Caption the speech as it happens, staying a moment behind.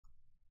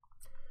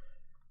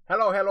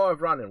Hello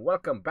everyone, and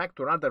welcome back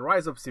to another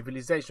Rise of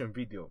Civilization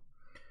video.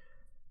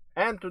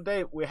 And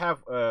today we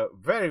have a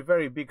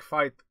very big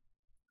fight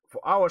for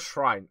our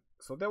shrine.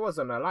 So there was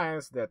an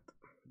alliance that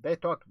they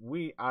thought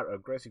we are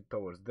aggressive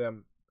towards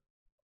them,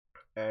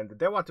 and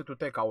they wanted to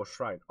take our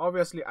shrine.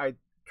 Obviously I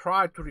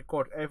tried to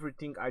record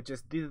everything. I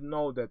just didn't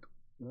know that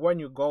when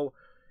you go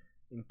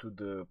into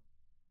the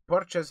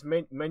purchase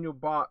menu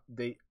bar,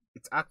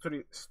 it's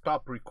actually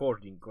stop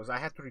recording, because I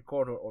had to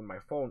record on my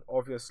phone.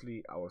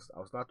 Obviously I was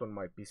not on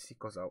my PC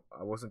because I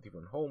wasn't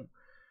even home.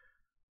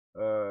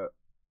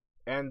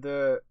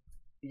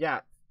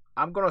 Yeah,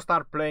 I'm gonna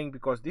start playing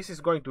because this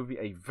is going to be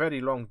a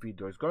very long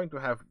video. It's going to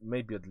have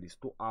maybe at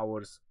least 2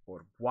 hours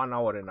or 1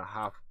 hour and a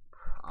half.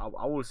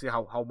 I will see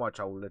how much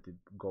I will let it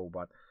go,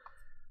 but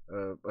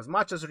as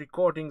much as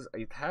recordings,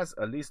 it has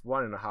at least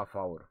 1.5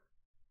 hours.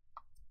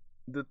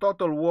 The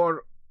total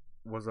war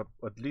was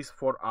at least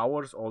 4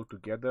 hours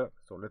altogether,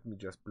 so let me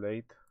just play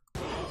it,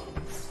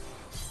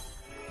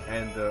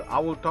 and I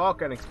will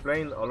talk and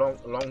explain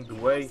along the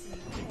way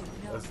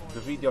as the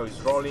video is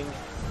rolling.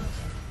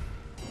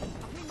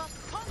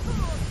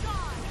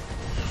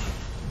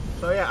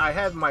 So yeah, I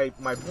had my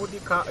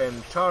Boudica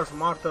and Charles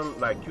Martel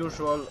like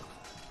usual,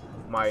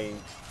 my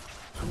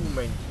two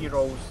main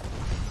heroes.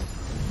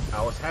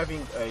 I was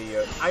having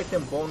a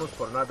item bonus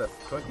for another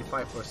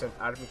 25%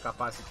 army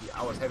capacity.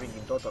 I was having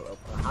in total of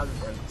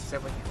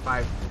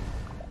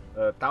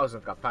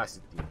 175,000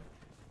 capacity.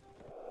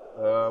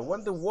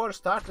 When the war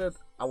started,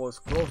 I was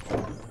close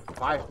to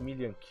 5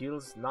 million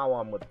kills. Now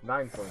I'm at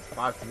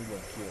 9.5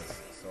 million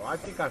kills. So I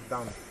think I've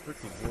done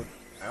pretty good.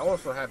 I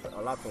also had a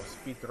lot of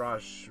speed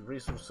rush,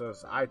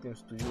 resources,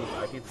 items to use.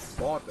 I did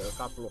bought a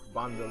couple of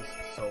bundles.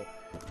 So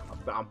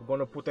I'm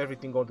gonna put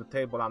everything on the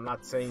table. I'm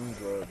not saying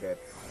that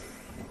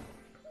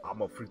I'm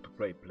a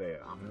free-to-play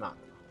player. I'm not.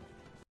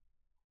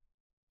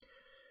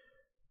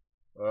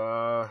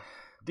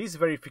 This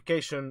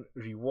verification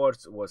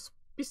rewards was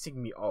pissing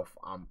me off.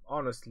 I'm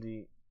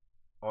honestly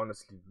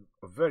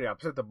very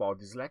upset about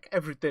this. Like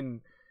every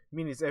 10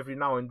 minutes, every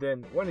now and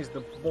then, when is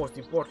the most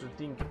important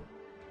thing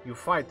you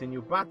fight and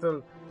you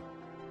battle,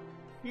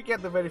 you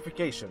get the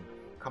verification.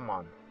 Come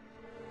on.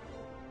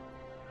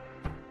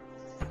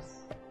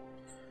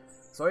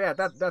 So yeah,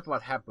 that's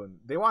what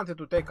happened. They wanted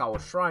to take our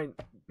shrine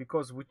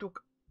because we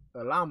took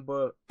a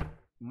lumber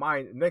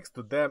mine next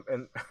to them,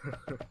 and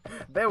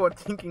they were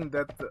thinking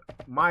that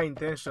my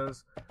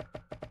intentions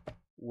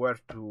were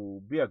to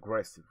be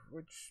aggressive,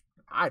 which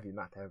I did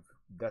not have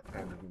that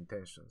kind of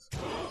intentions.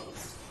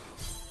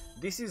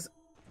 This is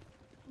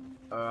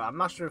I'm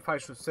not sure if I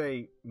should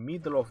say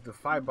middle of the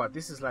fight, but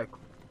this is like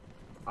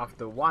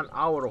after 1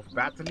 hour of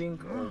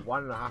battling or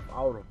 1.5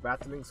 hours of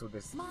battling, so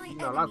there's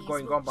been a lot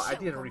going on, but I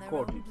didn't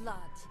record it.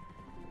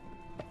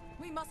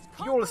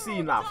 You will see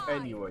enough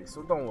anyway,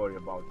 so don't worry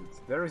about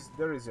it. There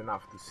is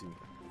enough to see.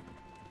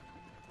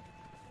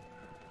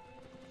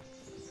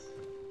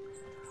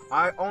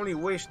 I only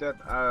wish that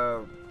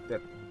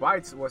that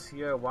Bites was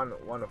here, one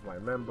of my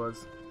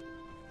members,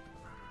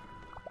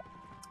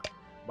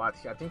 but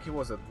I think he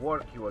was at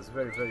work. He was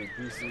very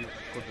busy.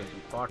 Couldn't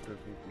be part of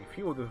it. If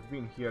he would have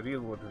been here, it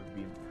would have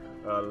been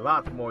a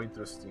lot more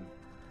interesting.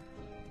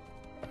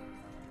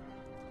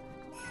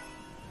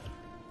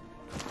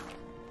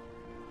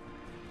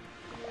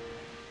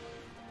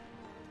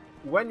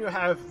 When you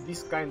have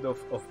this kind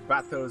of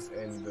battles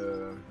and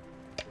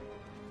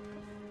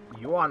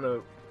you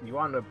wanna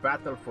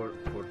battle for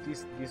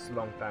this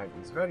long time,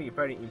 it's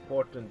very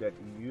important that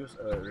you use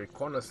a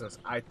reconnaissance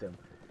item.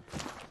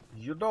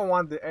 You don't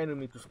want the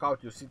enemy to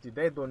scout your city.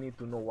 They don't need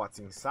to know what's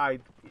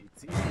inside.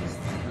 It's the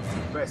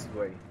best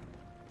way.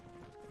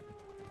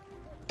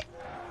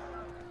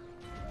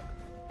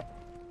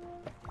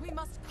 We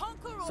must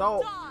conquer or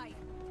So die.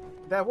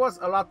 there was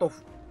a lot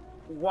of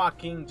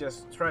walking,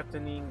 just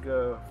threatening,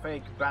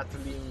 fake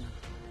battling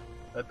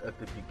at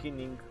the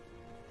beginning.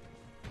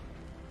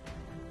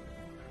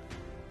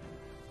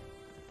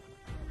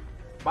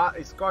 But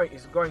it's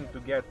going to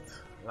get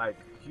like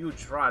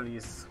huge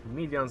rallies,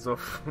 millions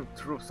of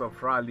troops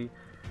of rally.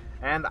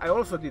 And I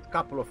also did a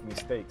couple of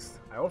mistakes.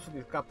 I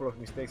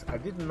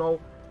didn't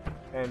know,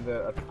 and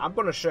I'm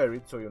gonna share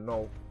it so you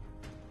know.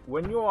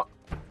 When your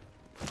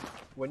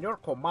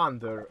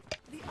commander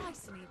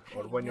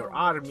or when your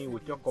army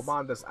with your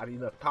commanders are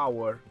in a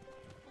tower,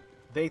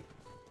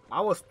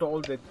 I was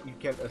told that you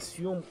can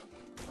assume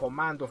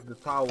command of the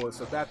tower,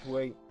 so that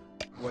way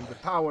when the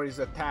tower is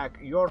attacked,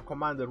 your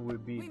commander will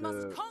be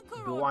the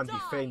one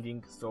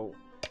defending, so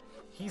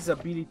his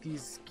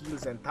abilities,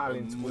 skills and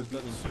talents will be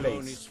in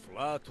place.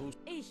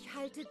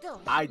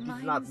 I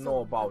did not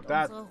know about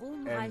that,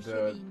 and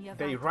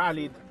they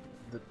rallied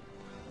the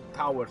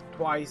tower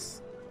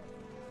twice.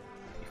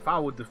 If I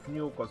would have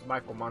knew, because my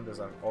commanders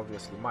are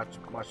obviously much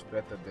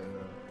better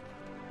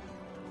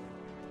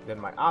than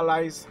my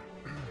allies.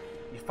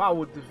 If I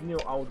would have knew,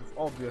 I would have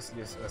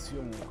obviously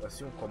assume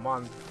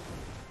command.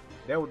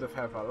 They would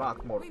have a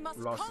lot more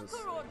losses.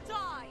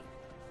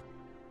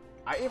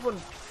 I even,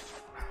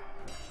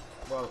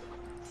 well,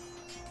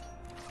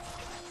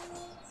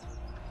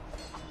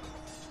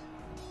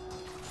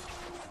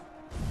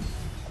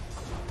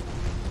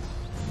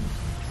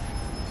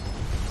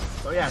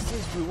 So yeah,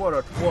 since we were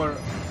at war,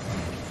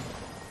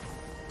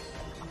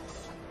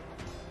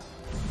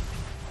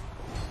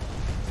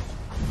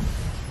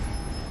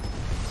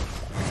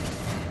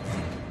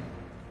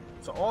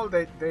 so all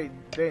they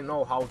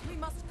know how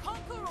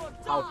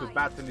to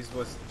battle is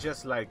was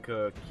just like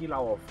kill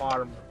our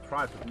farm,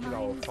 try to kill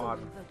our farm.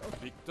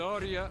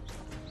 Victoria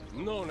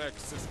non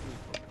ex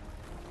scriptum.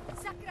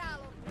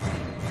 Sacralo.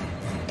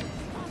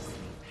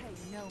 Pay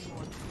no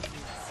more tributes.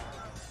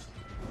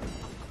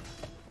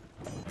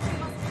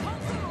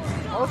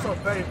 Also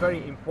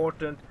very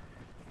important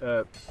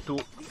to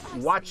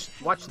watch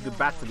the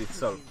battle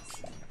itself.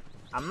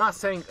 I'm not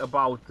saying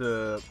about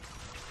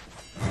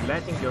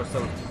letting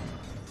yourself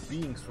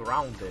being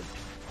surrounded,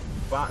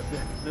 but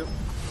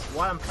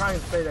what I'm trying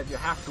to say that you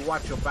have to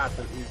watch your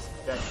battle is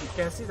that you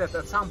can see that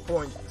at some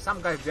point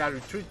some guys they are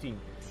retreating.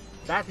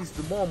 That is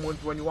the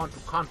moment when you want to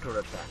counter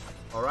attack.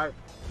 All right,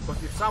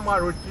 because if some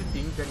are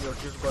retreating, then you're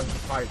just going to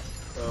fight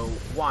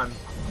one,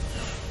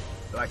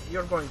 like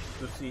you're going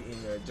to see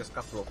in just a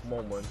couple of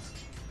moments.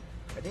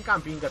 I think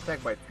I'm being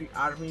attacked by 3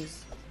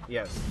 armies.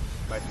 Yes,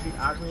 by 3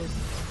 armies.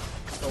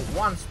 So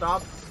one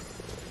stopped,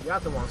 the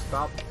other one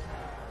stopped.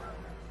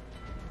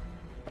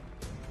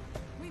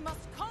 We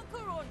must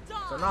conquer or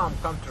die. So now I'm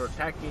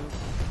counter-attacking.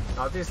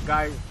 Now this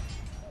guy,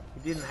 he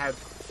didn't have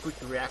quick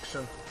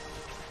reaction.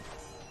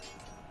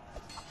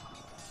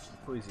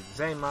 Who is it?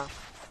 Zema.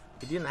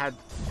 He didn't have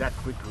that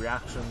quick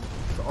reaction.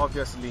 So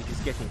obviously he's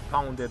getting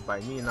pounded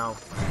by me now.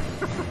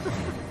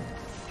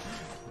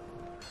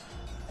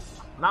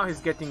 Now he's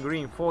getting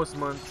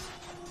reinforcements.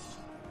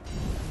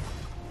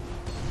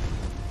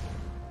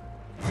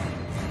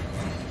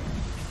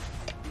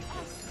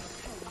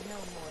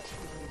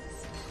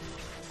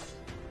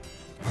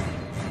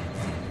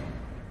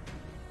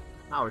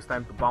 Now it's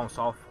time to bounce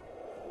off.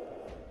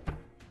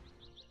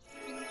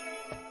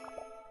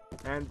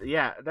 And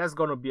yeah, there's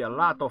gonna be a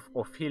lot of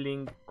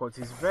healing, because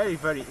it's very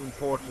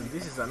important.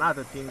 This is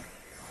another thing.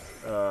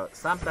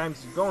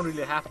 Sometimes you don't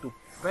really have to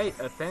pay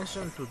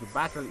attention to the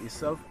battle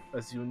itself,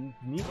 as you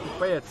need to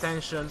pay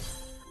attention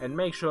and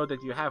make sure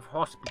that you have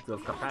hospital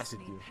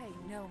capacity.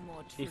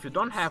 If you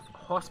don't have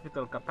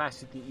hospital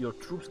capacity, your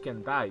troops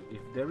can die.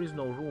 If there is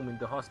no room in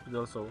the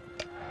hospital, so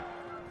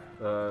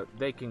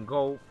they can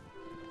go,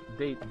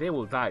 they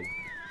will die.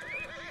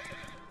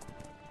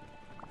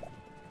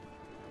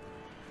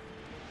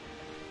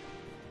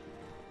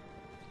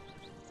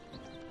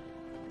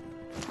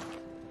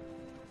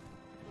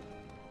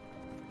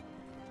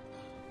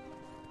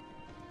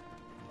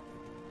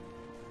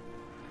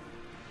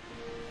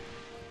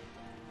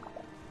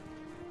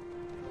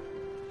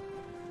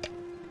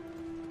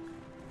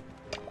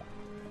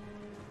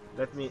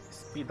 Let me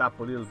speed up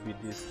a little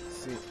bit this.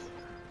 See.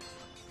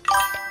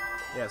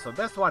 Yeah, so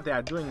that's what they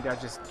are doing. They are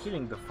just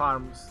killing the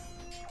farms.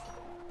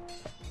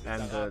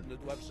 And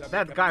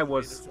that guy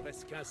was...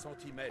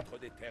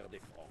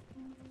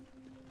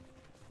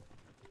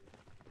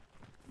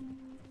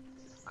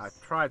 I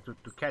tried to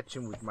catch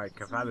him with my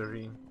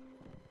cavalry.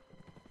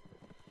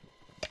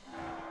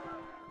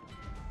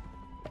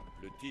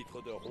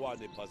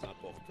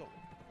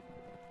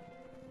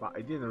 But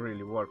it didn't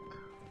really work.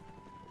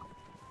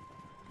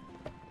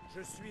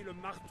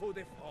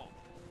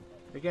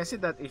 You can see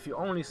that if you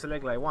only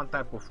select like one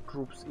type of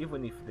troops,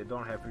 even if they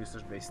don't have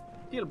research, they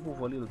still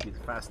move a little bit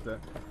faster.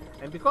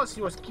 And because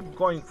he was keep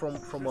going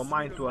from a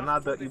mine to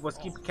another, it was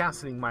keep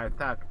cancelling my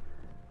attack,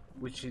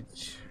 which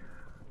it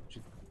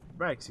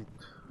makes it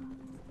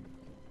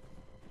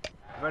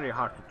very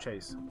hard to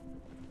chase.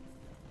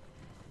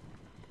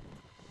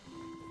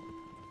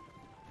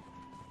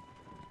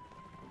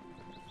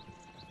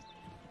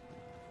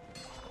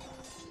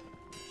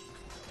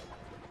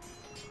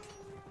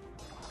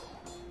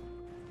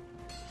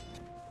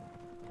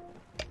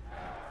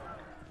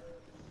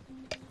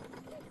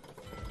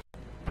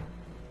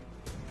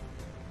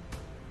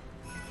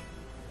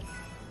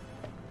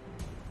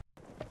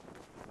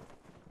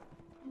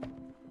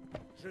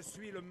 Je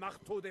suis le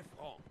marteau des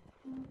Francs.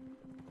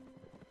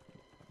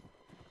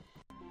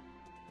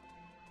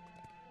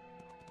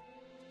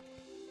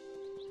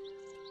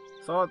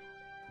 So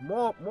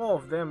more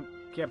of them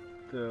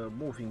kept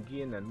moving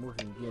in and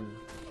moving in.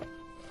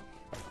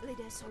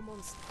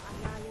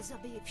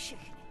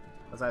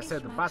 As I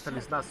said, the battle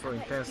is not so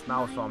intense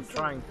now, so I'm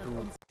trying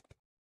to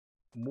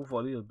move a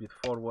little bit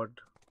forward.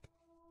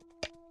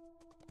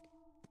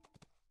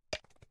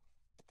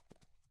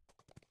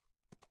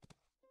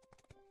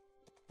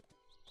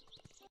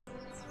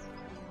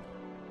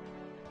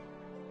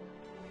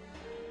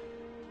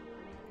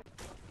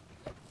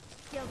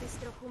 Chtěl bys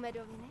trochu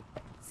medoviny?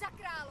 Za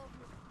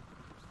královnu!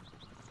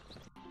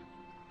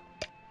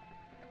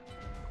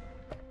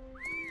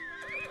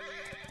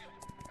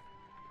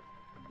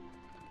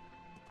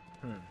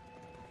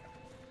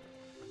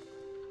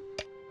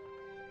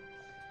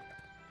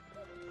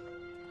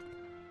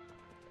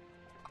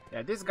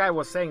 Yeah, this guy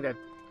was saying that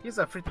he's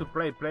a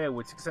free-to-play player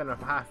with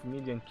 6.5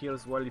 million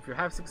kills. Well, if you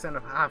have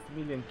 6.5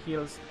 million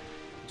kills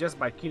just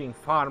by killing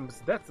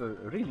farms, that's a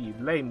really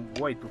lame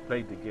way to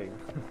play the game.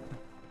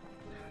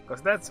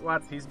 Because that's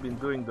what he's been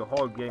doing the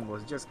whole game,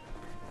 was just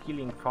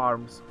killing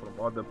farms from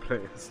other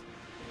players.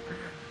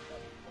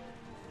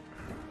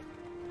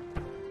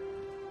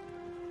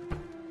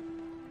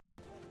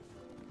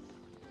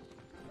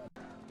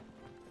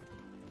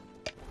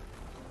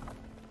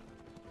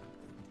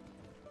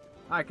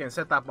 I can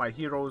set up my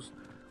heroes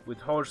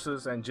with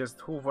horses and just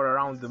hover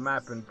around the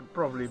map and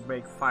probably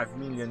make 5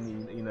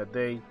 million in a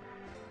day,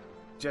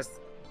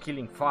 just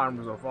killing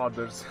farms of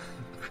others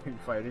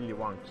if I really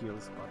want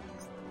kills, but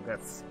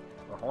that's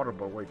a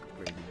horrible way to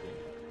play the game.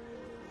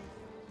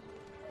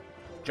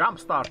 Jump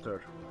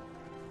starter.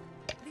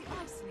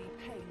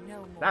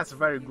 That's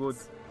very good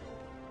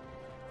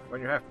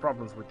when you have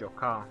problems with your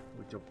car,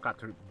 with your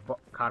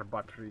car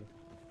battery.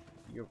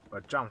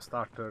 A jump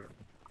starter.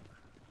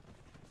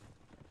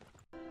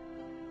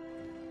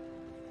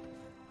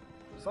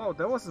 So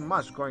there wasn't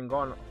much going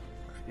on.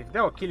 If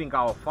they were killing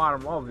our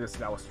farm,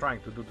 obviously I was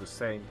trying to do the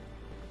same.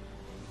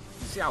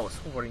 You see, I was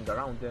hovering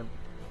around them.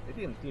 They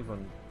didn't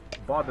even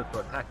bother to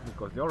attack me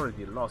because they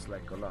already lost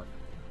like a lot.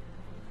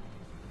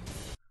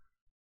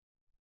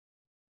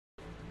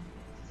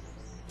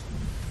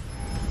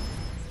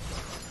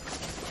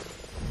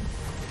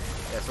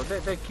 Yeah, so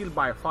they killed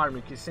my farm.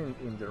 You can see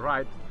in the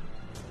right,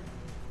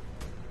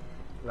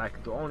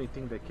 like the only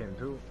thing they can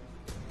do.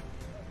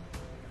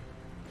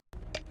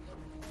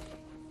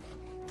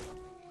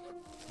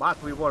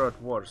 But we were at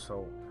war,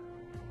 so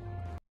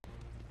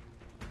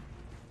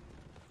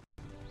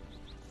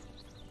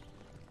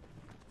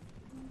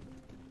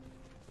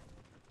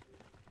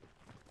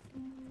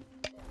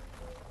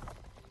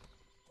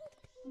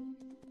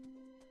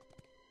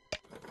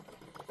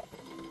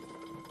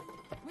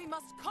We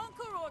must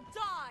conquer or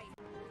die!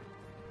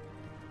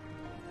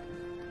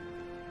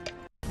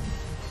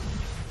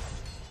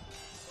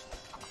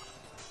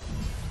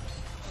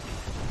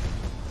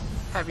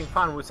 having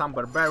fun with some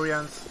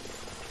barbarians.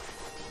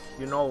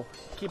 You know,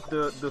 keep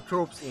the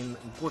troops in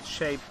good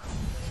shape.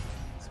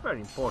 It's very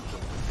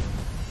important.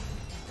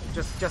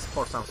 Just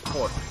for some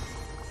sport.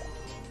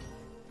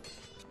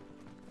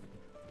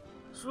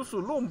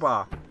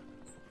 Susulumba!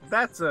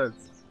 That's a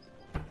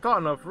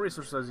ton of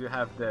resources you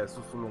have there,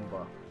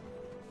 Susulumba.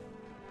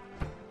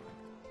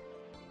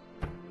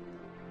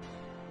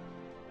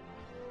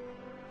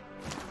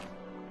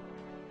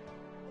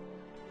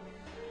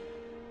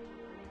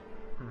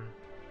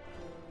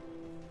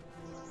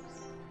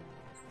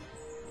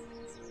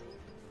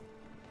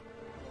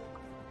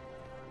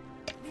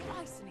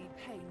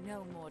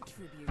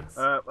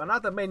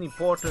 Another main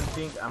important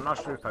thing, I'm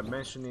not sure if I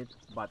mentioned it,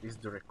 but is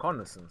the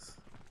reconnaissance.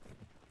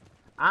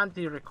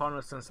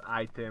 Anti-reconnaissance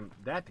item,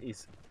 that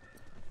is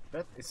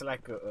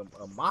like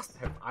a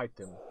must-have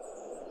item.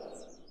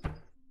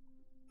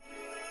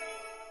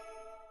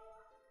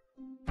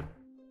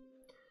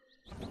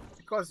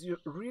 Because you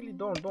really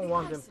don't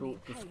want them to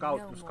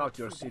scout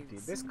your city.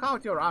 They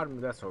scout your army,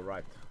 that's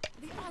alright.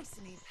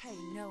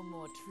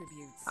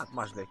 Not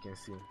much they can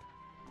see.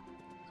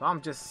 So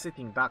I'm just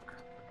sitting back.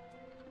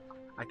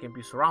 I can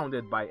be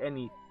surrounded by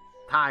any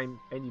time,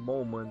 any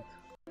moment.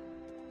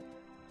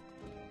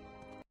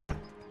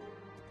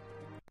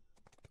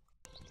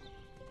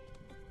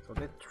 So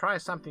they try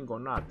something or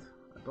not,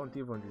 I don't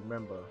even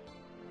remember.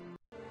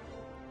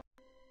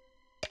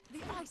 The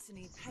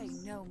Iceni pay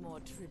no more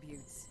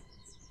tributes.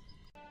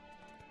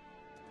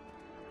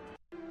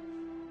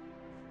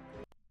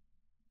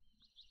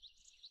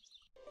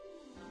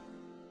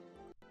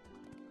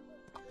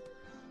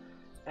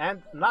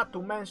 And not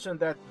to mention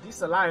that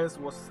this alliance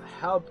was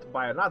helped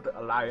by another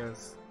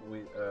alliance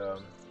with,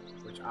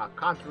 which I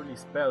can't really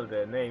spell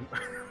their name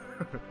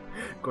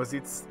because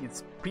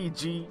it's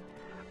PG,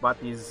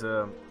 but is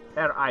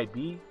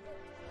RIB.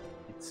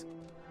 It's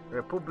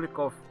Republic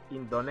of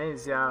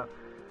Indonesia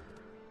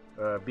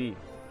B.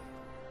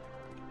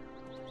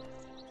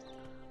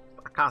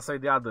 I can't say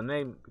the other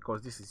name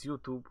because this is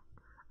YouTube,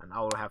 and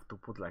I will have to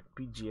put like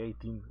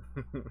PG-18.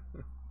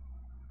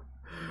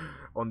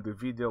 On the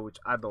video, which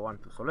I don't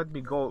want to. So let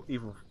me go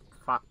even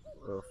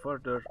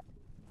further.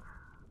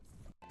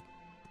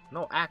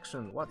 No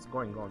action, what's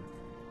going on?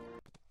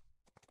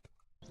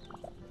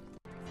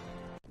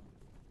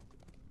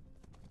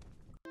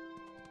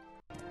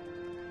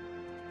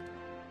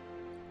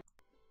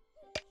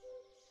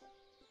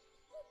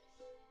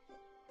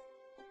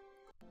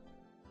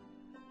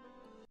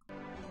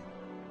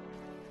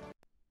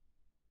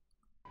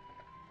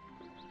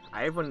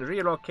 I even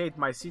relocate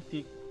my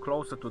city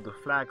closer to the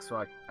flag so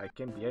I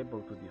can be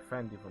able to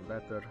defend even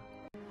better.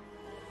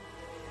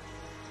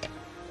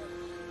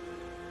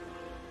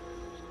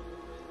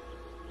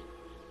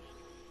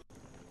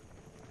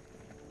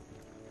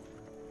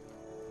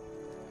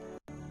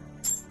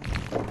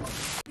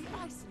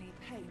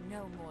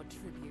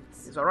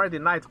 It's already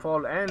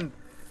nightfall and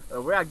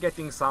we are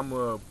getting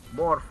some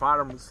more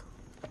farms.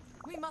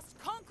 We must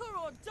conquer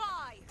or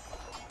die.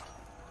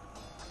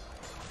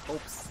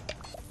 Oops.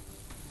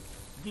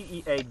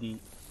 DEAD.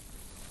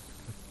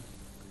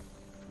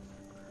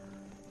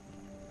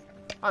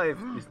 Well, if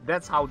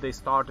that's how they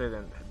started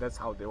and that's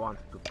how they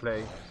wanted to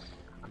play,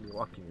 I mean,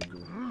 what can you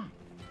do?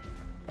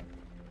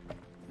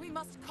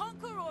 must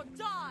conquer or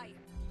die.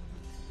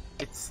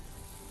 It's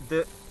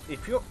the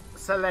if you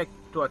select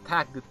to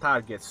attack the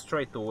target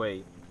straight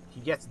away, he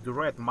gets the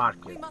red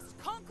marker. We must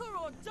conquer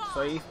or die.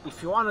 So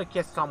if you want to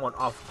catch someone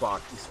off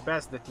guard, it's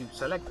best that you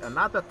select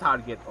another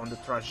target on the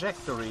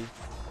trajectory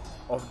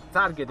of the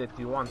target that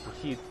you want to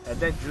hit, and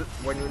then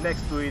when you're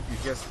next to it, you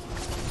just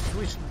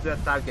switch to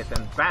that target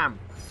and bam,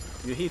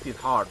 you hit it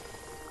hard.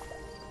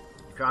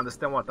 If you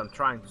understand what I'm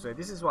trying to say,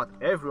 this is what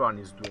everyone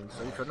is doing.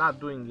 So if you're not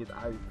doing it,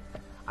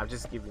 I'm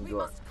just giving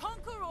you a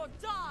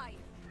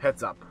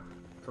heads up.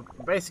 So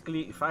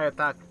basically, if I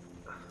attack,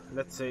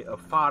 let's say, a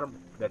farm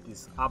that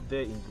is up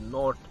there in the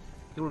north,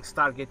 he will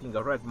start getting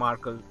a red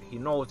marker. He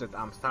knows that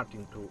I'm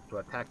starting to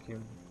attack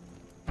him.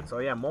 So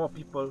yeah, more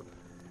people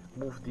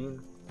moved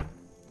in.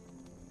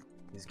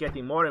 It's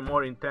getting more and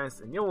more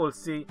intense, and you will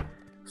see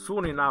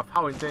soon enough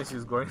how intense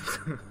it's going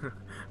to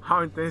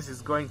how intense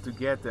it's going to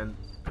get, and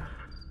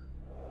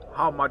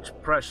how much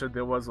pressure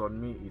there was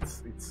on me.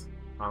 It's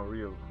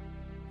unreal.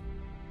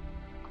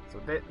 So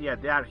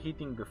they are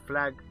hitting the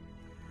flag.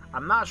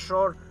 I'm not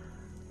sure,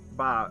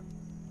 but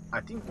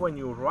I think when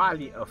you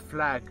rally a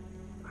flag,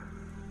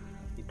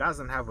 it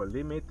doesn't have a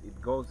limit.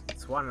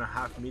 It's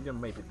 1.5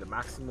 million, maybe the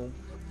maximum.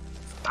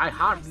 I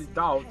hardly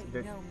doubt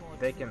that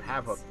they can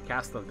have a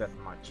castle that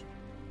much.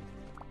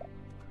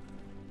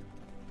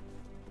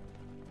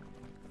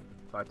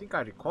 So I think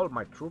I recall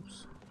my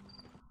troops.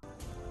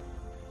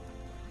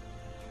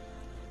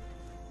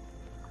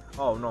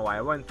 Oh no,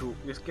 I went to,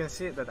 you can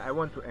see that I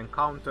went to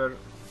encounter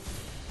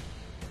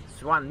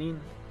Xuanlin.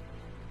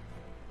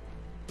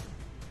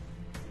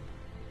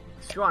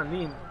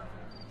 Xuanlin,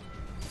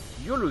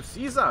 Julius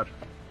Caesar.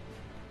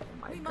 Oh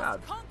my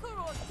god.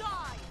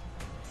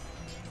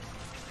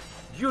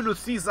 Julius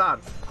Caesar,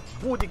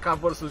 Boudica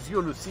versus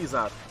Julius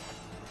Caesar.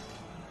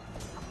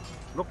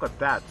 Look at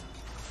that.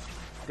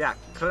 They are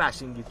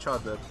clashing each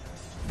other.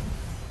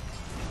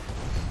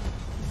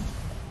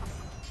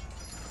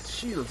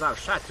 Shields are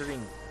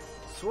shattering.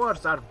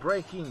 Swords are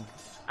breaking.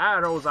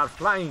 Arrows are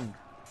flying.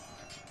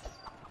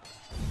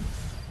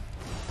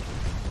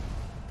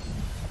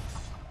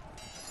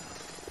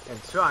 And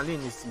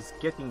Xuanlin is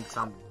getting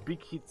some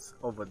big hits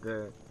over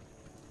there.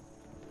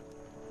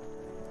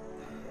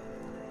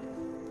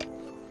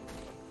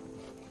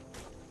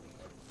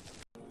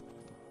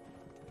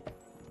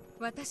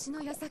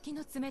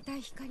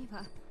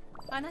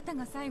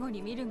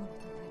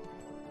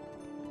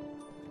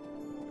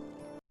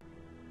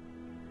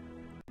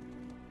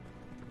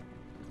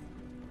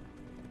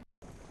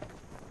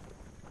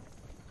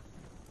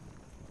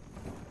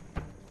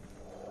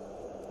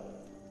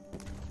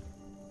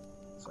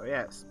 So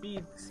yeah,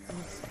 speed,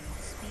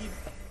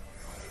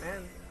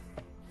 and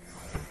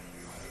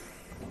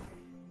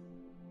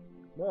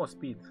more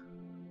speed.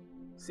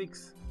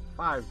 6,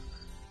 5,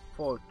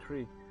 4,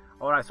 3.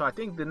 Alright, so I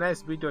think the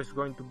next video is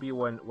going to be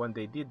when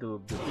they did the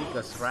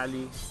biggest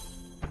rally.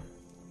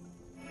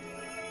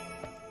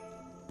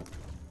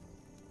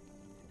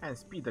 And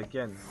speed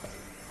again.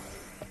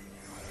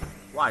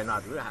 Why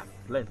not? We have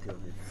plenty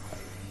of it.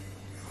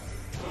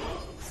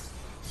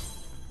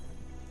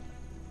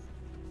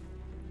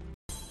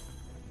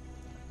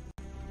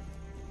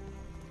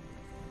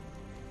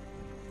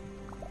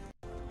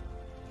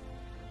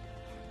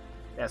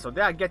 Yeah, so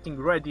they are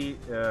getting ready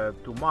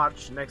to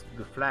march next to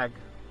the flag.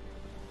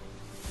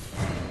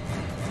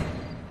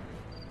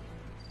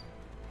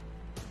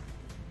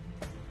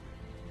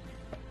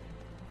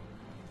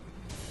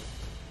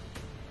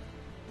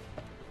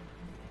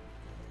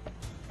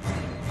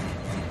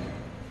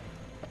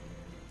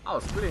 I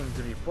was clearing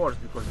the reports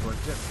because it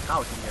was just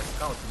scouting and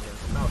scouting and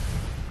scouting.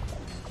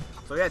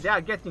 So yeah, they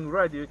are getting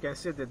ready. You can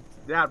see that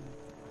there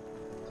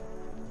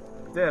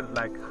are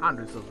like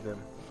hundreds of them.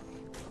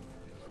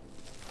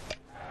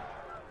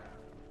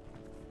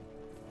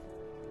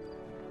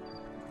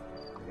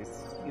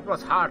 It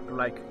was hard to,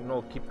 like, you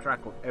know, keep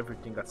track of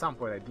everything. At some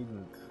point I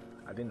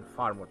didn't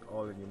farm at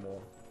all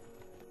anymore.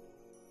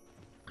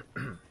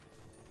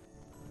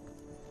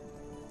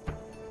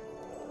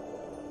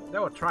 They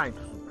were trying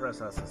to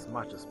suppress us as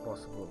much as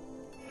possible.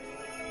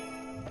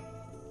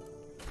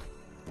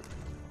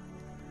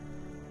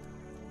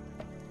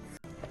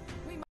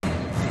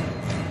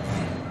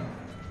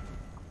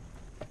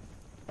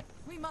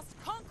 We must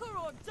conquer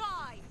or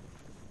die.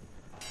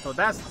 So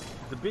that's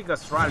the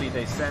biggest rally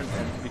they sent,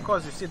 and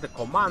because you see the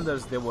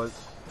commanders, there was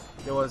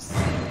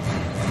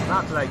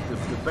not like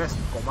the best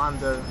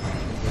commander in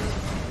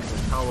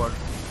the tower.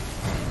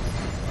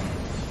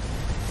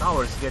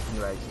 Tower is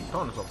getting like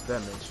tons of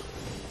damage.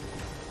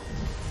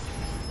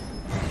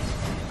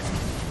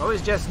 So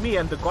it's just me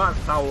and the guard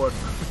tower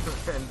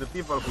and the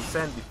people who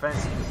send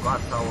defense in the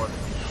guard tower.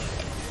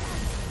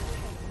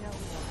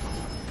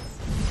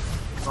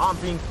 So I'm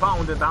being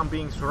pounded, I'm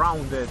being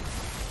surrounded.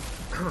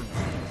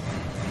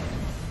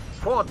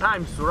 4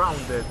 times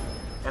surrounded,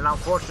 and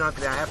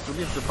unfortunately I have to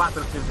leave the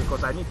battlefield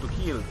because I need to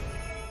heal.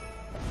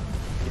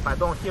 If I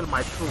don't heal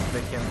my troops,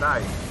 they can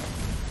die.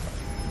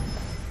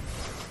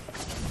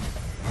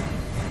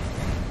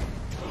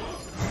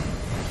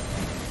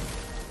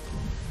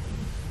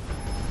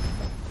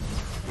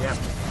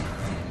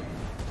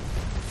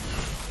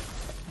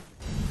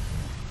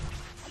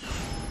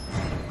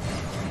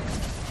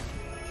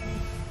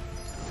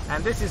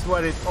 And this is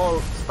where it all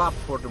stopped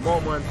for the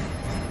moment,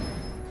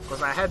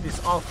 because I had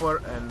this offer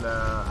and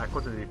I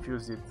couldn't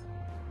refuse it.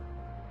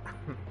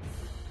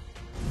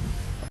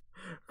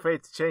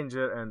 Fate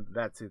changer, and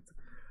that's it.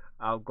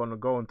 I'm gonna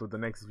go into the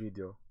next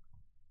video.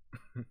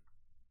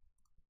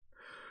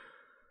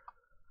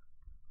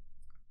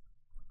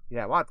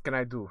 Yeah, what can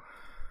I do?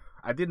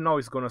 I didn't know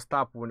it's gonna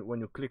stop when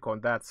you click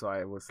on that, so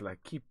I was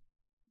like, keep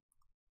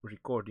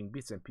recording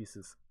bits and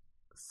pieces.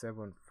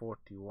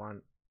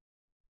 741,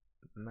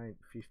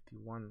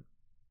 951.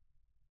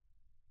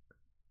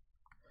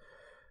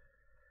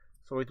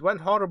 So it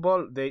went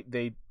horrible.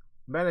 They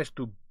managed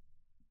to,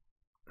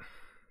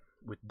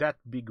 with that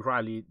big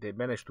rally, they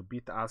managed to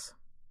beat us.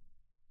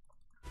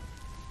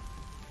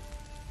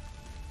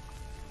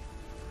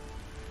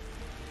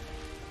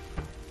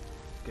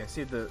 You can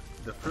see the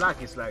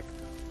flag is like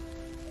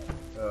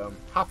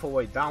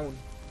halfway down.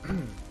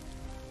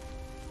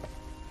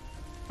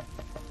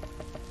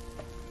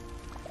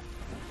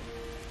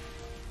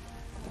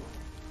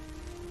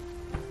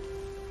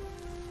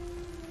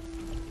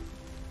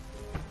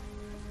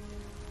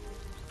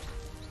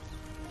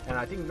 And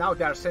I think now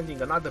they are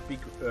sending another big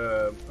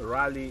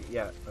rally,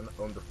 yeah,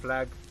 on the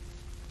flag.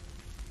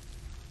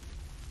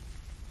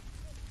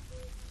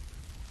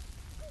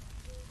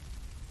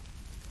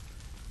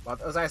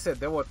 But as I said,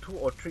 there were 2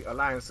 or 3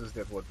 alliances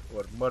that were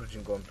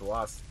merging onto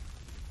us.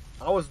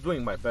 I was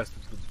doing my best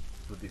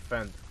to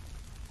defend.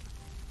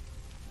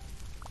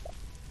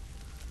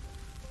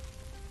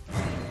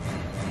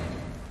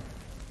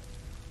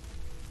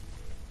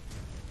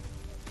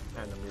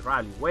 Enemy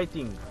rally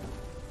waiting.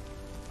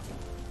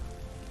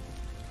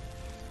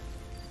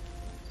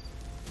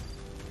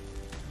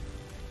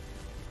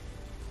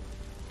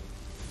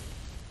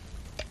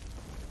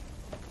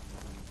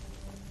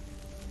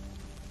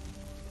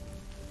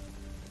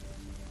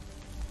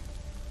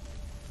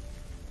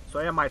 So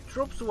yeah, my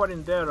troops were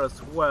in there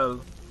as well,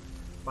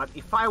 but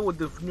if I would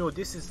have knew,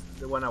 this is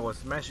when I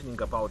was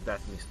mentioning about that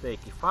mistake,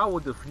 if I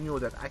would have knew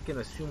that I can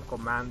assume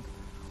command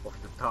of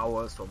the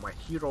tower, so my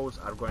heroes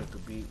are going to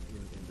be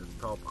in the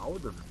top, I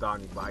would have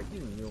done it, but I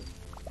didn't know.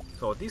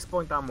 So at this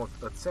point I'm at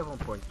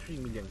 7.3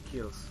 million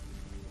kills.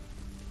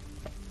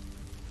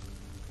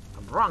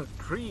 I'm rank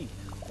 3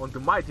 on the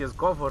mightiest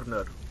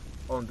governor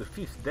on the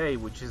 5th day,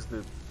 which is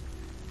the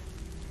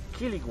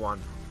killing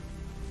one.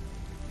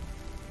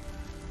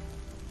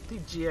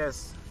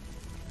 TGS,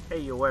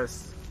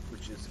 AOS,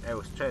 which is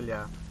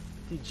Australia,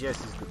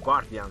 TGS is the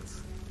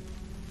Guardians,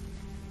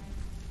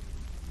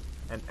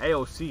 and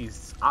AOC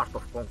is Art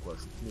of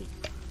Conquest, me.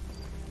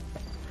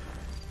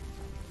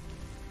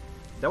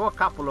 There were a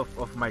couple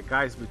of my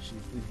guys which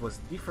it was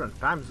different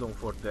time zone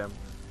for them.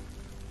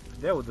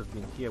 They would have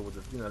been here, would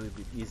have been a little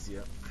bit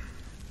easier.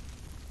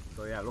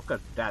 So yeah, look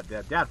at that,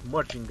 they're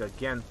merging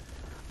again,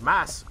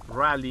 mass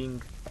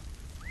rallying.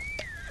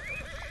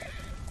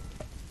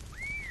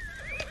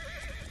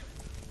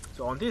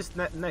 So on this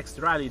next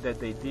rally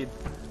that they did,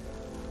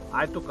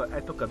 I took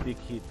a big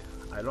hit.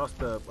 I lost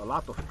a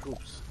lot of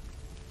troops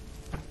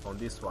on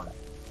this one.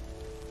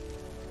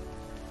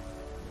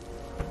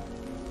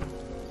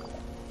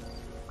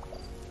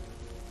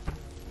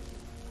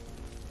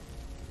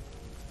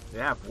 They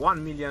have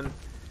 1 million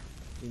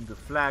in the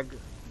flag.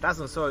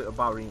 Doesn't say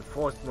about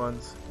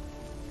reinforcements.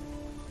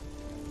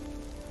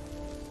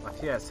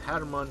 But yes,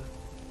 Herman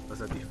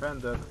as a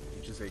defender,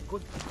 which is a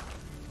good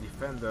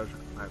defender.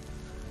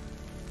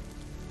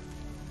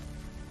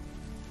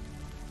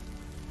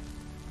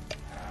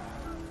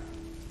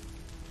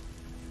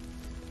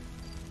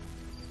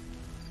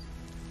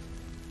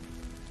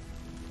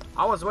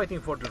 I was waiting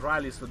for the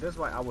rally, so that's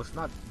why I was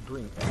not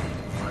doing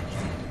anything much.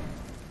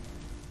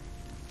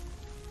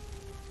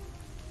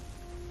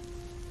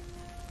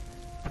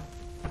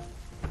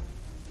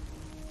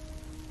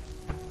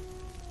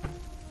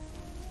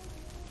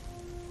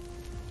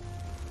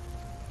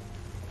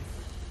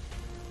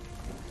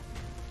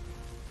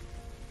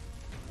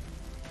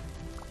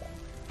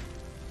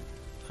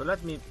 So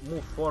let me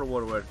move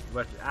forward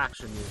where the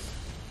action is.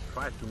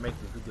 Try to make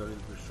the video a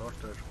little bit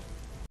shorter.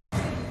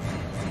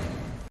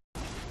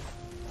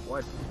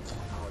 What?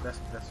 Oh, that's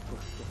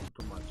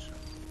too much.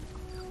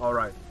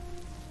 Alright.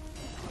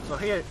 So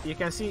here you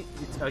can see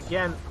it's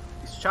again,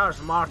 it's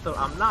Charles Martel.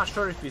 I'm not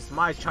sure if it's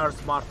my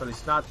Charles Martel,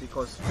 it's not,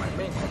 because my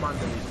main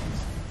commander is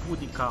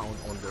Boudica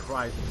on the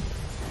right.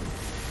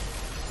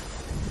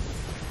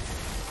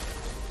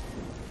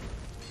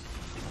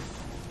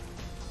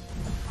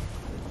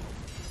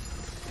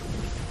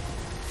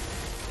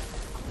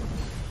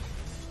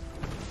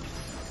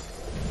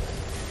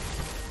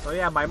 So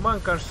yeah, my main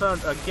concern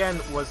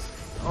again was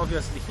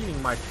obviously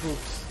healing my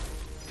troops,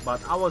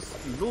 but I was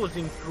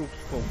losing troops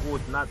for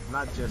good, not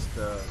just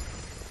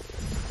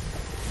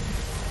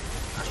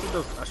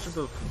I should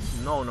have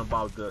known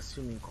about the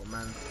assuming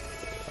command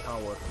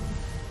tower.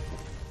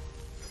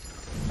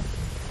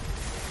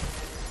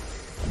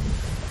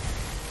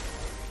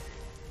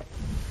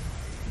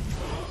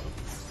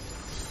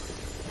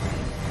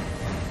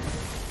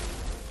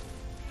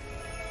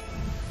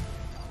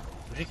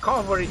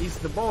 Recovery is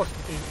the most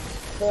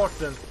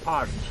important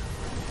part.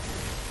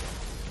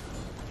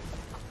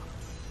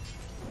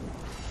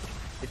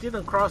 It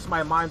didn't cross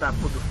my mind I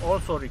could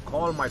also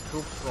recall my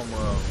troops from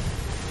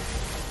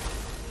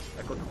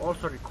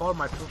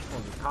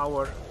the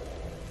tower.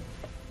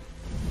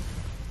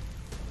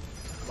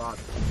 But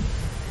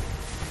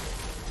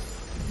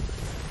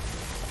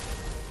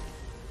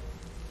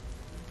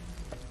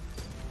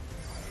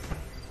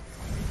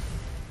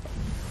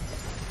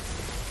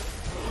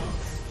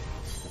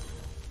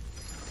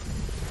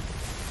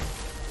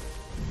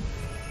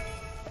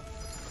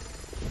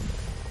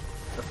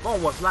the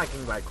phone was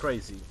lagging like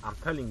crazy, I'm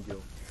telling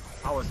you.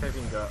 I was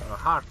having a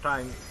hard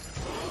time.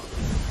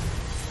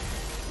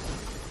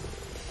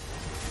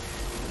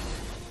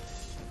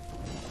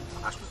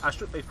 I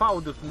should, if I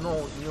would have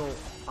knew,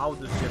 I would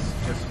have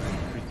just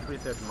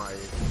retreated my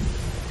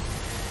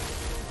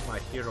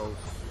heroes.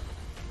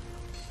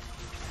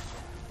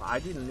 But I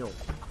didn't know.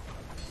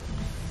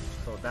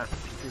 So this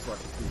is what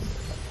it is.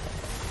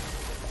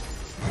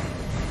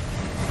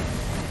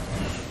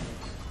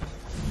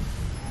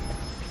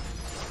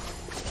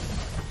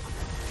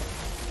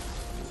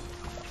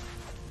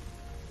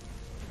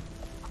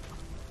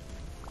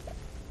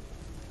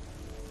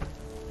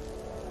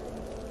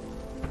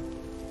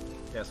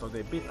 Yeah, so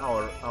they beat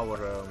our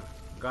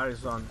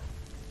garrison.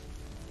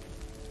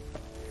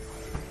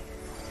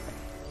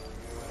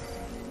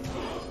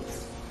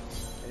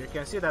 And you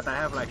can see that I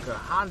have like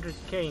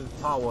 100k in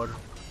power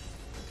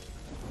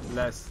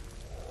less.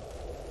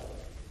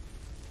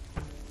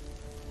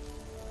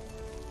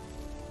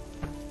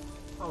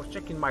 I was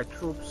checking my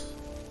troops.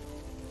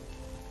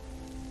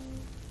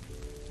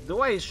 The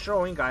way it's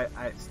showing, I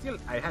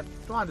had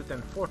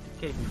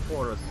 240k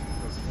before as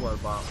well,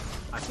 but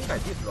I think I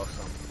did lose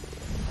some.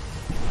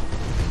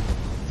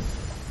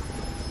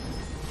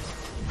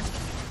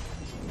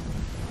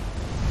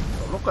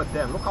 So look at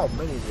them, look how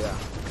many there are.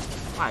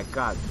 My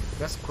god,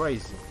 that's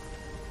crazy.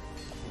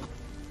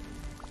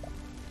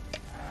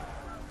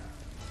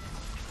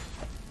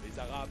 Les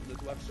Arabes ne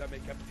doivent jamais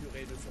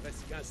capturer ne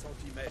serait-ce qu'un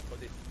centimètre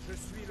des... Je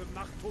suis le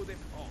marteau des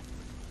Francs.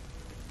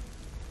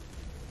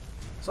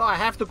 So I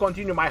have to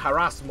continue my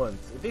harassment.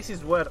 This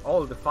is where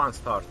all the fun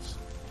starts.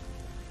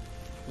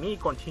 Me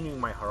continuing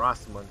my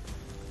harassment.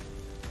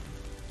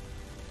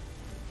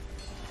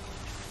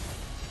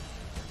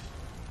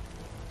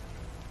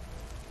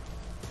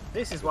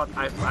 This is what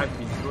I've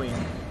been doing.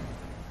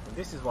 And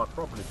this is what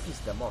probably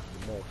pissed them off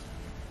the most.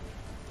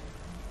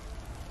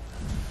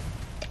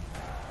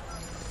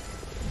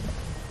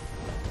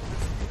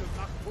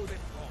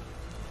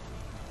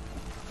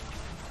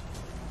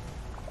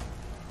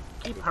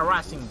 Keep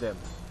harassing them.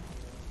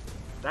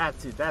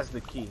 That's it, that's the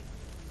key.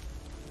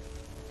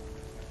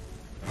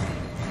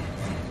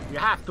 You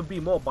have to be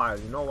mobile,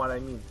 you know what I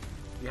mean?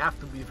 You have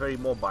to be very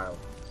mobile.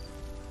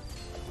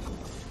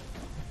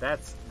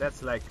 That's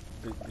like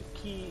the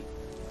key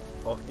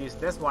of this.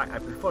 That's why I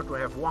prefer to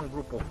have one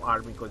group of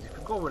army, because if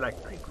you go with like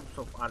 3 groups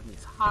of army,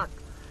 it's hard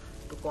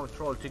to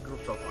control 3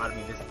 groups of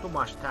army. There's too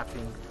much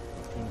tapping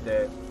in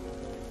the...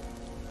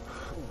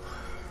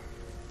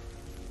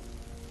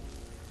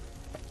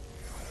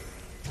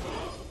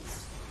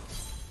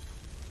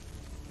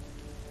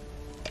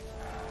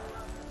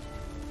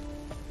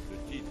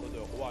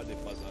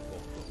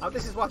 Now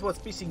this is what was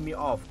pissing me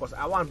off, because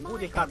I want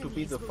Boudica to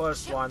be the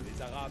first one.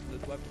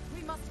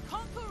 We must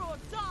conquer or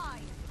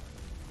die.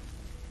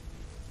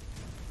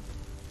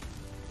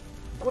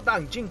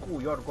 Gudang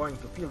Jinku, you're going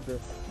to feel the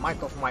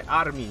might of my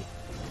army.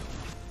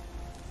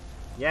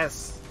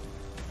 Yes.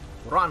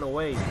 Run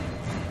away.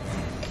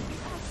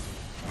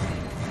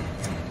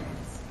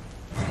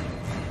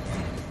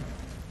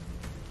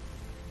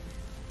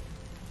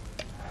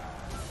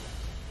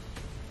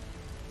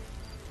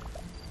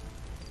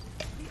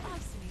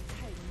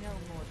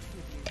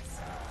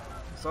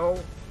 So,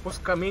 who's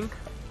coming?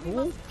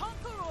 Who?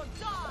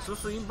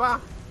 Susuimba?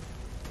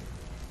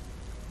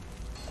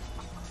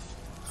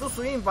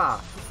 Susuimba!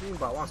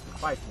 Susuimba wants to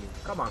fight me.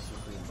 Come on,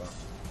 Susuimba.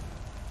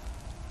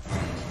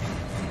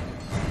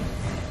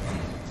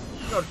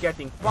 You're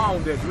getting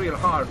pounded real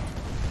hard.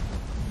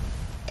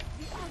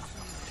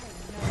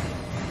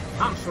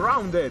 I'm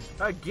surrounded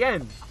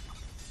again.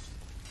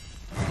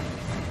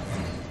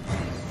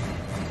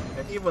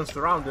 And even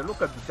surrounded,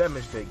 look at the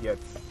damage they get.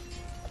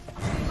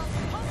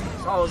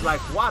 So I was like,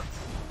 what?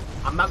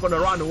 I'm not gonna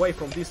run away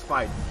from this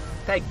fight.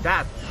 Take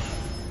that.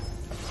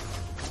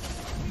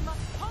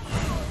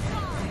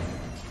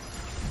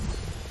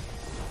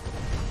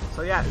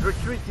 So yeah,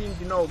 retreating,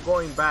 you know,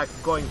 going back,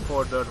 going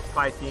further,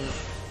 fighting.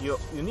 You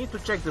need to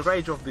check the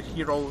rage of the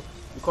hero,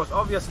 because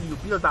obviously you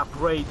build up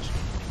rage.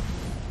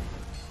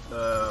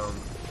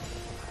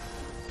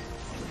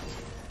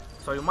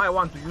 So you might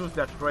want to use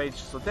that rage.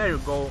 So there you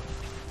go.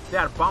 They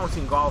are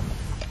bouncing off.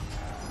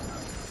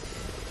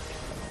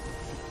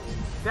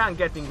 They are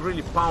getting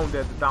really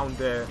pounded down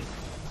there.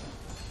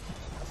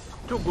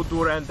 To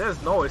Guduran,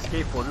 there's no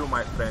escape for you,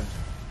 my friend.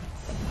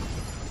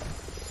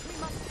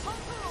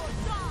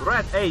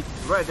 Red 8,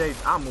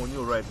 I'm on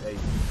you, Red 8.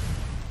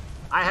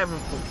 I haven't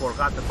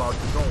forgot about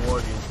you, don't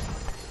worry.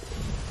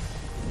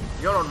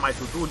 You're on my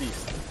to-do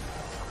list.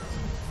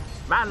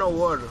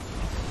 Manowar.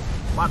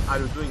 What are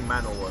you doing,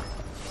 Manowar?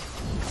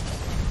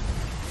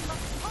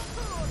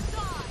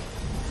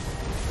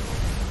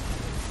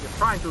 You're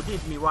trying to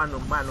hit me, one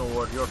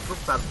Manowar. Your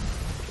troops are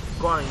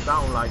going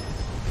down like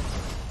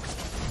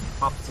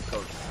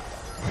popsicles.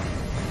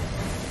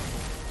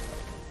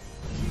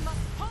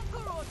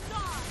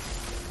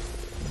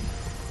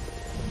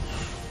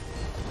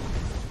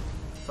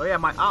 So yeah,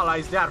 my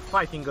allies, they are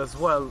fighting as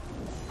well,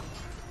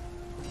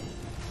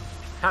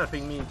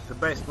 helping me the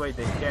best way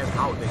they can,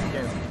 how they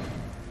can.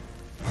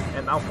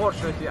 And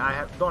unfortunately, I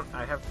have to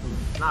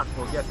not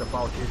forget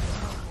about it.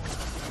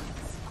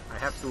 I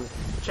have to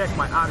check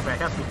my army. I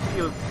have to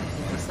heal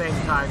at the same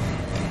time.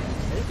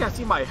 And you can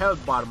see my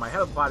health bar. My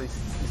health bar is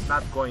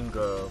not going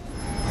down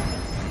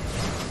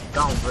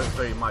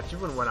very much,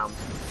 even when I'm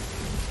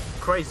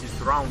crazy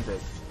surrounded,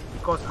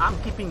 because I'm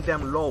keeping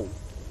them low.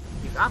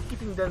 If I'm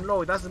keeping them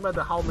low, it doesn't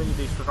matter how many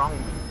they surround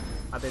me,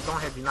 and they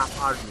don't have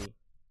enough army.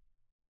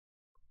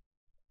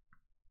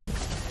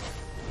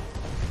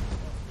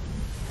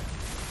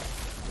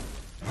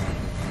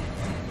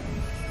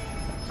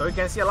 So you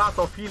can see a lot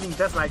of healing.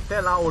 That's like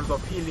 10 hours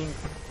of healing.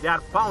 They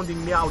are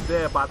pounding me out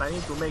there, but I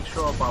need to make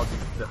sure about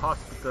the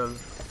hospital,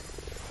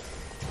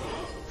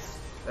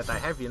 that I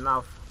have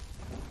enough.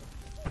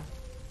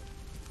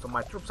 So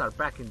my troops are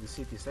back in the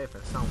city safe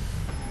and sound.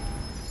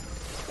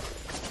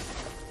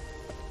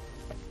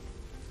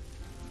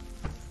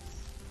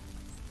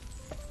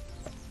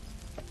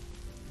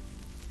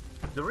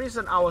 The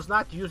reason I was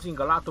not using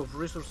a lot of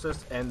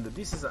resources, and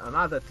this is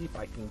another tip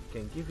I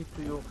can give it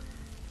to you,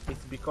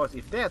 it's because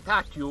if they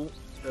attack you,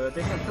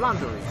 they can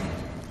plunder it.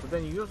 So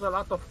then you use a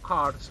lot of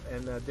cards,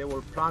 and they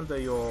will plunder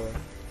your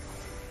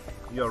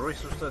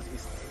resources.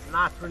 It's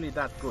not really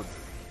that good.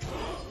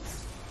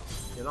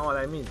 You know what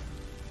I mean?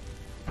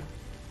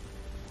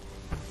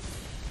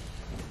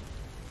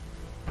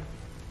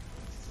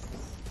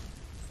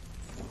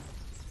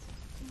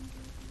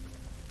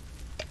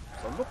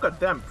 So look at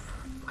them.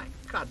 My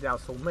God, there are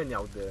so many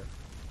out there.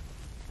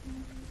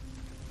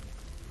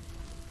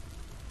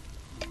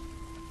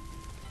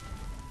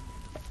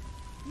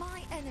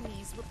 My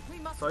enemies, we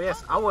must So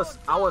yes, I was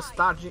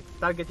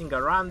targeting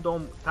a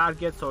random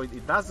target, so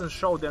it doesn't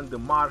show them the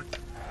mark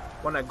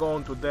when I go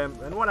onto them,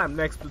 and when I'm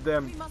next to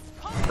them,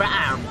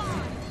 BAM!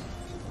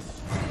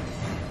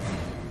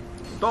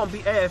 Don't be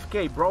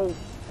AFK, bro.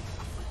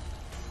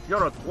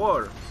 You're at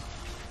war.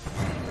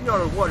 When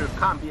you're at war, you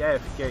can't be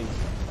AFK.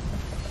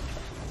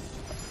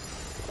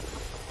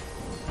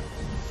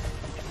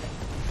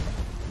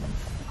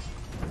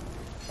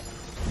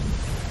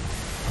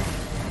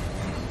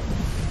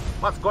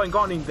 What's going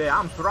on in there?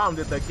 I'm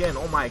surrounded again.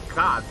 Oh my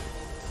God.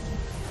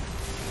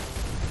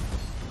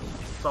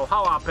 So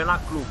how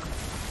Apenak look?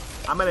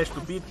 I managed to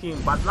beat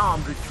him, but now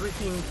I'm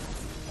retreating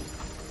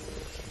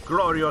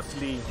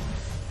gloriously.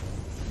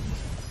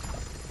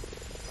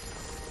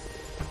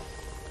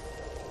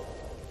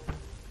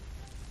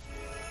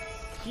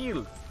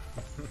 Kill.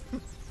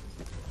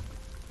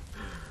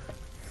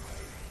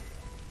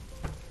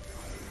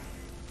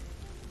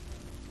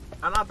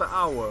 Another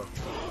hour.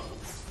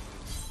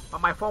 But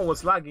my phone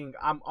was lagging.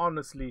 I'm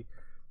honestly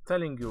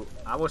telling you,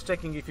 I was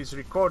checking if it's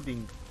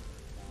recording.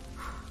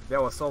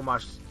 There was so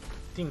much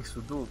things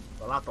to do,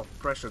 a lot of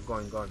pressure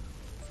going on.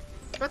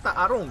 Beta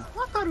Arung,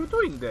 what are you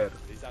doing there?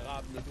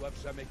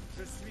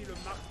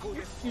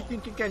 You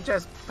think you can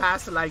just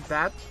pass like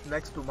that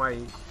next to my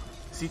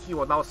city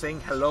without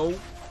saying hello?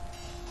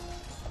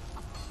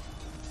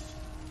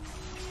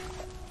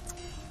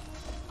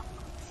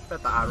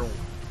 Beta Arung.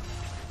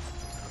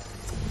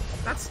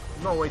 That's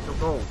no way to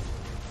go.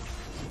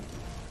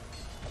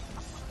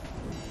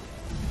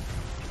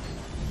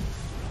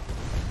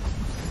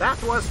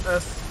 That was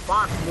a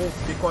smart move,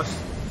 because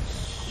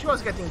she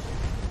was getting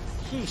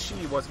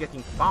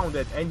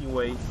pounded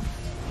anyway.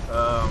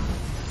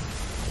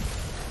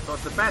 So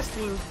the best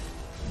thing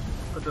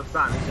could have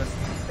done is just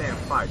stay and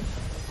fight.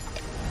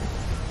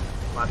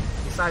 But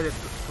decided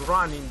to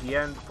run in the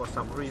end for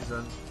some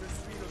reason.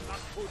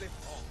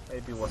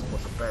 Maybe it was for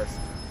the best.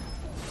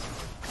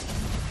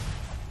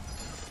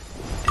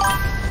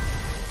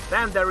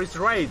 Then there is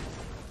Raid.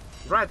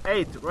 Raid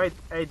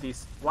 8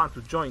 is want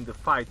to join the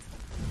fight.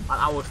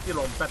 And I was still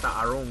on Beta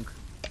Arung.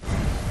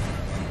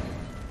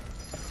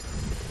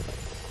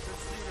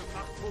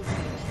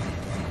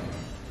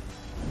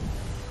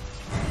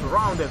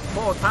 Surrounded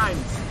 4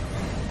 times.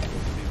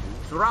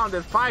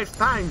 Surrounded 5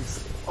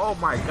 times. Oh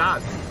my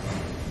God.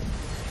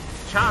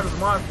 Charles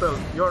Martel,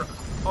 you're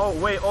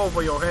way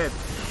over your head.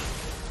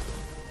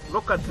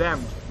 Look at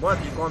them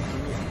merging onto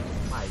me.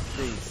 My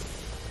face.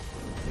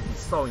 It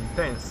is so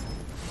intense.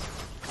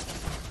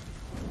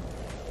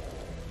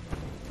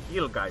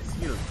 Heal, guys,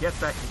 heal. Get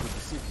back into the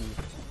city.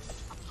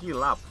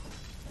 Heal up.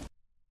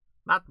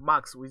 Not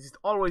Max. We just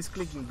always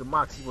clicking the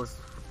Max. He was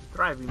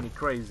driving me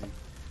crazy.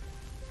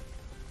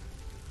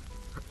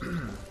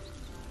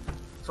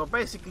 So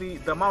basically,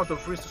 the amount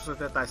of resources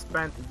that I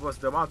spent, it was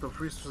the amount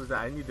of resources that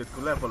I needed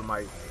to level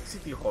my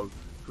city hall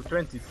to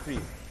 23.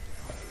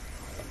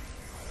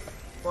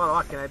 Well,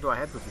 what can I do? I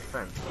had to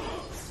defend.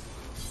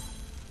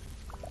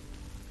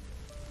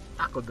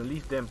 I could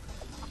leave them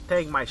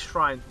take my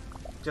shrine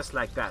just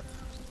like that.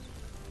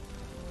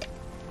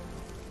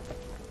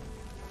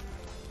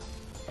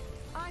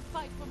 I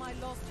fight for my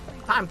lost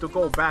freedom. Time to We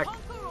go must back.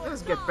 conquer or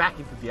Let's get die. back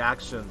into the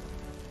action.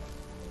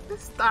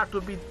 Let's start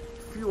to be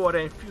fewer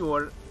and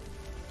fewer.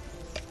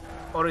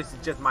 Or is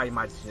it just my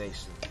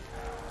imagination?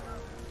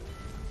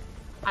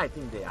 I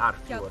think they are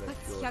fewer and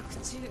fewer.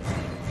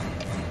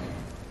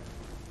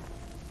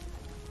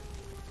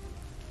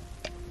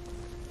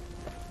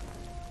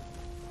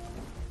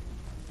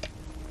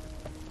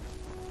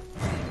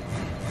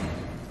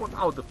 Put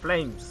out the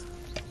flames.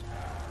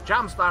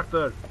 Jump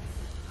starter.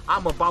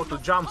 I'm about to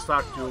jump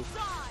start you.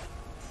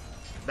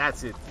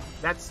 That's it.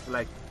 That's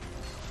like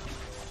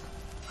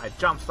I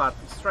jump start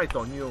straight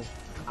on you.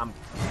 I'm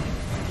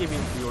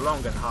giving you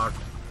long and hard.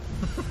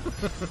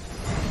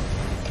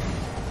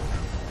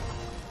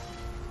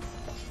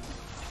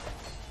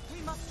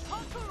 We must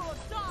conquer or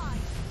die.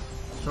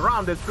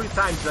 Surrounded 3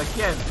 times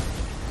again.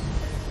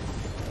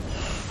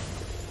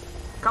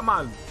 Come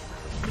on.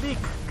 Click,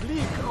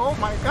 click. Oh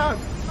my god.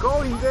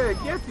 Go in there.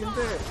 Get in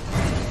there.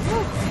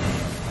 Woo.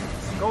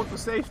 Go to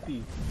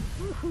safety.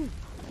 Woohoo.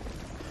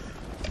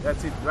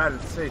 That's it. We're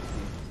at safety.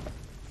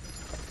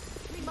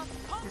 We must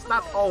conquer It's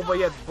not or over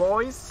die. yet,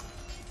 boys.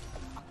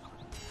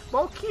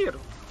 Bokir,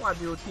 what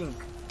do you think?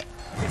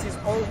 This is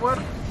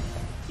over?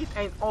 It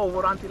ain't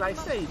over until I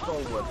say it's Conquer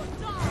over. or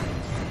die.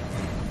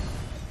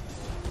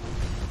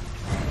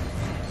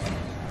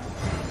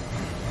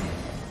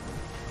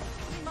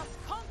 We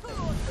must conquer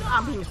or die.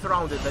 I'm being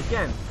surrounded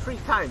again, 3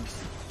 times.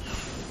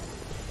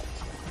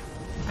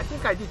 I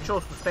think I did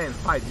choose to stay and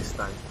fight this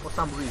time, for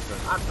some reason.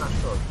 I'm not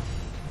sure.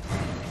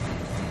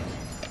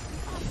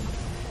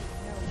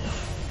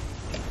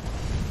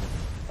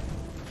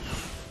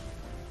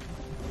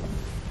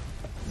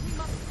 We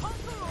must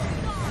conquer or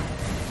die.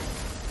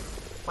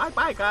 Bye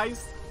bye,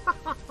 guys.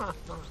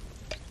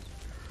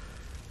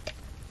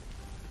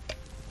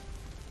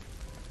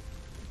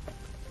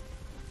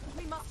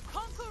 We must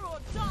conquer or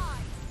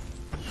die.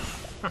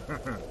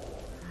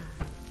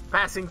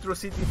 Passing through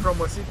city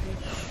from a city.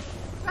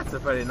 That's a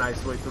very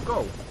nice way to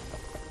go.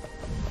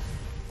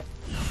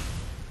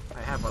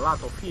 I have a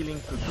lot of healing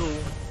to do.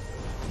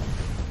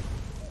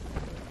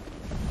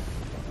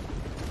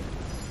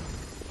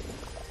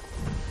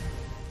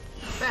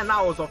 Ten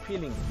hours of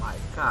healing. My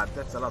god,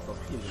 that's a lot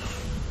of healing.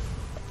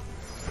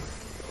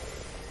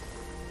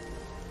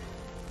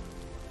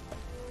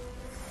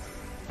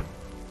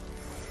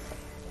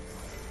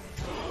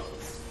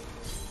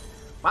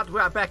 But we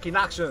are back in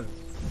action.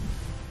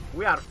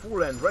 We are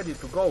full and ready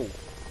to go.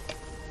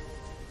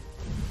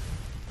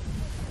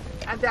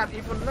 And there are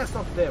even less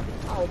of them.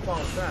 How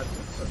about that?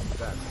 What's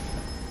that?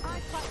 I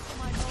fight for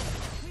my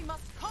love. We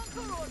must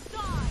conquer or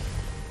die.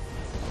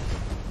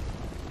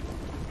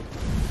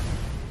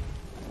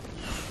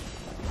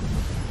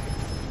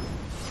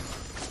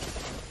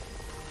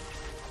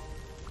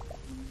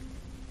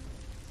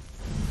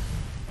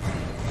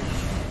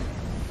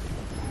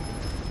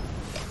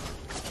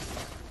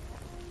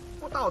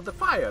 Put out the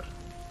fire.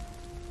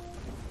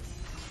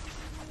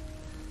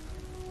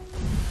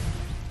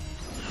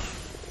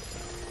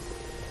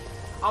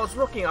 I was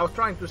looking, I was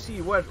trying to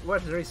see where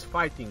there is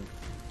fighting.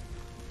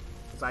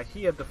 Cause I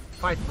hear the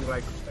fighting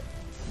like...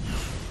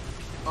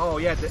 Oh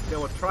yeah, they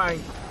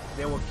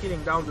were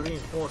killing down the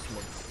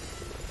reinforcements.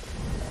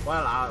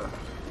 Well,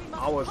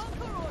 I was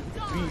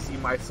busy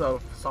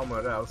myself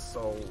somewhere else,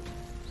 so...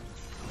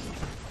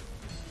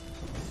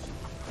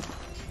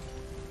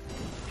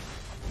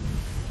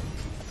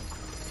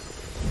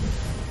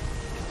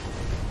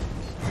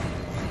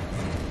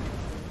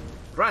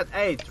 Red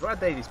 8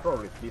 is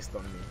probably pissed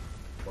on me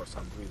for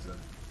some reason.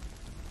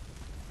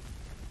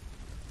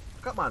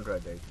 Come on,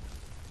 Red 8.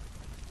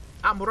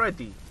 I'm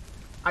ready.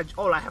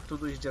 All I have to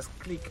do is just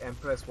click and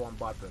press one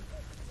button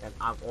and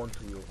I'm on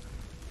to you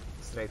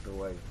straight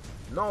away.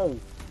 No!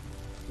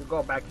 You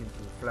go back into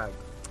the flag.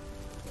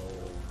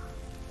 Oh.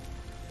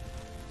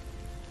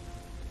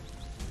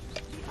 The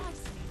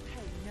Iceni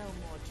pay no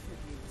more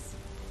tributes.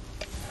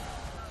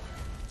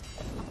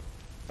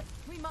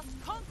 We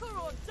must conquer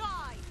or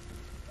die.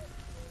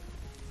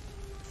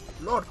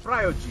 Lord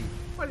Priogy,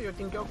 where do you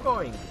think you're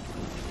going?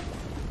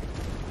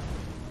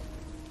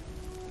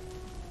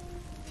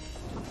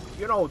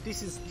 You know,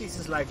 this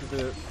is like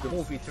the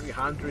movie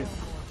 300.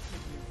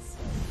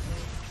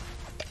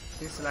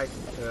 This is like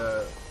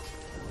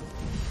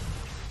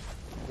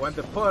when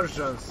the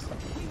Persians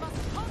We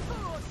must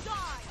conquer or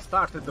die.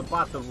 started the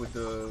battle with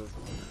the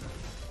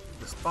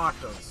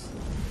Spartans.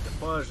 The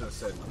Persians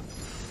said,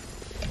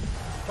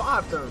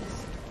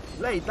 "Spartans,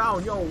 lay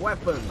down your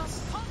weapons."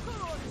 Must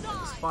conquer or The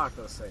die.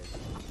 Spartans say,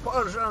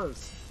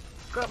 "Persians,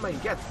 come and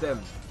get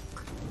them."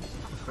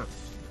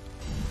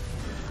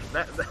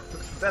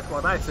 That's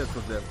what I said to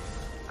them.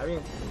 I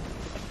mean,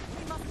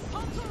 We must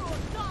conquer or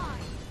die.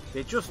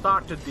 they just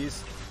started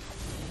this,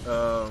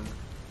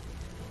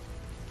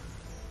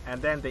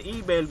 and then they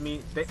emailed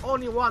me, they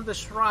only want the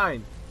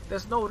shrine.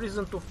 There's no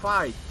reason to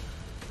fight.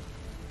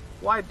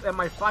 Why am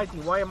I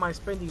fighting? Why am I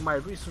spending my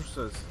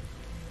resources?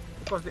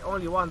 Because they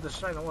only want the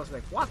shrine. I was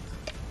like, what?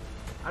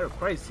 Are you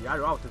crazy? Are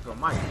you out of your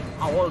mind?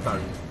 How old are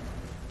you?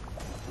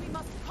 We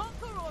must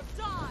conquer or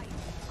die.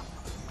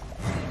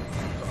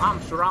 So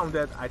I'm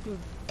surrounded. I think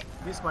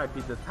this might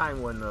be the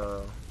time when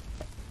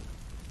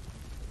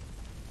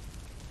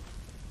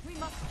We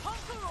must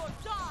conquer or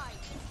die.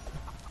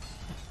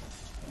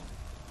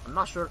 I'm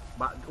not sure,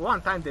 but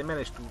one time they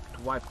managed to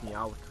wipe me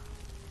out.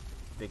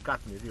 They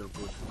got me real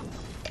good.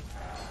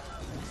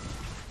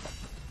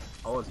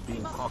 I was We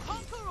being must cocky.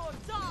 conquer or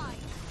die.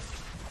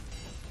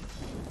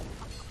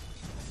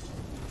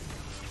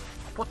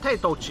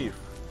 Potato Chief!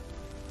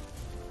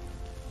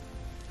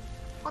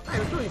 What are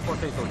you doing,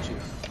 Potato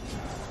Chief?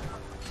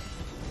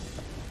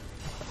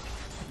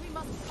 We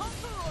must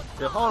conquer or die.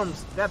 The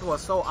Holmes, that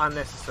was so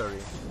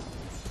unnecessary.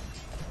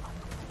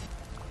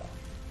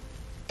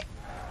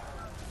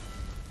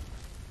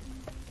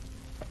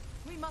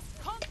 We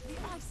must conquer. The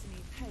ice me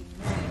pay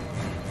no more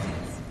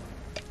tributes.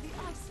 The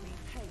ice me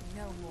pay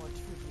no more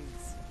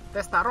tributes.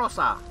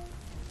 Testarossa!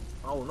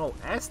 Oh no,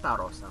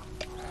 Estarossa.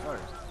 Sorry.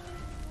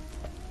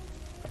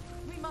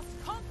 We must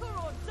conquer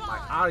or die.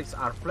 My eyes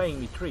are playing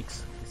me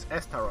tricks. It's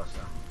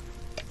Estarossa.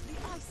 The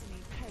ice me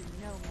pay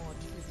no more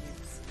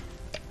tributes.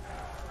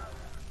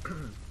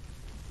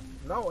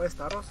 No,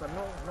 Estarossa,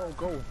 no,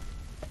 go.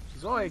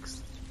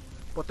 Zoix!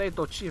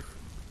 Potato Chief.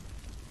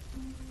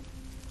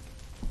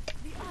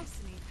 The ice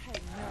me pay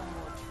no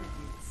more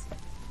tributes.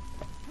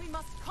 We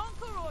must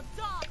conquer or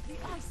die. The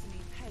ice me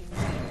pay no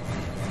more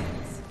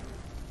tributes.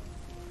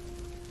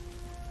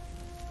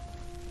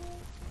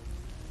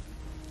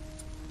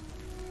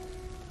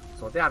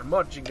 So they are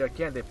merging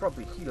again, they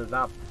probably healed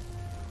up.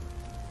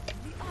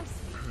 The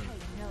ice me pay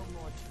no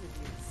more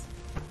tributes.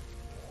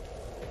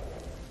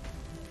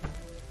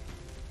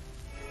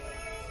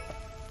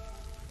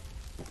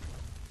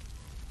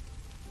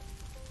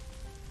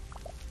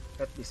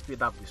 Let me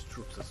speed up these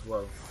troops as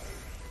well.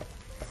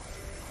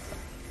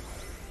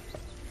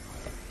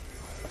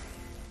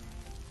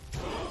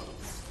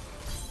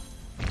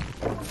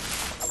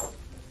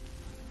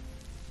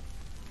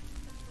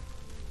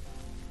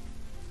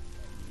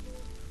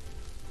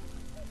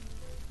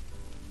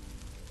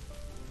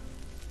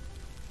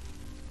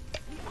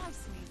 The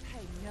ice me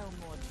pay no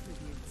more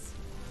tributes.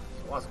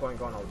 So what's going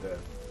on out there?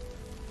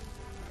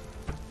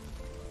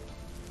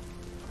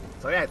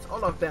 So yeah, it's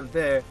all of them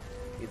there.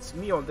 It's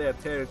me on their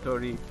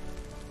territory.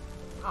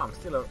 Oh,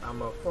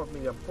 I'm a 4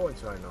 million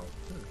points right now.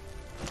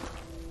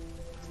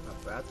 It's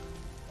not bad.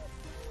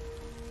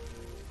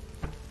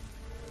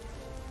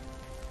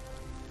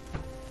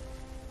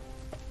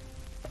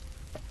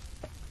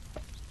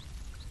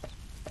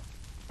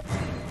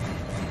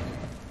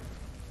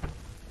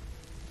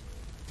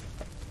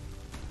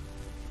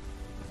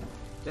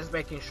 Just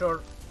making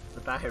sure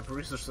that I have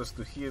resources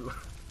to heal.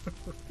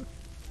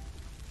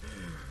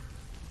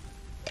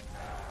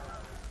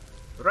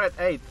 Red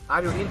 8,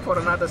 are you in for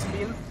another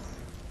spin?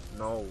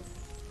 No.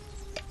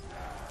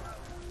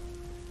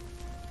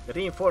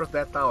 Reinforce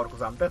that tower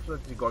because I'm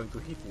definitely going to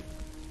hit it.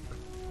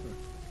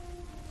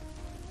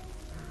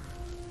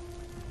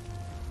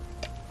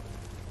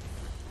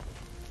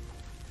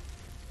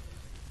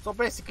 So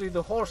basically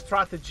the whole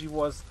strategy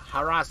was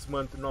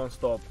harassment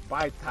non-stop,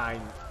 buy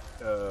time,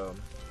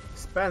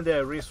 spend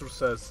their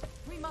resources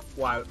We must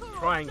while conquer or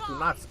trying to die.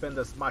 not spend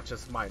as much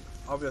as mine.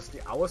 Obviously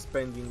I was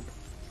spending,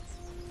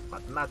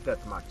 but not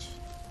that much.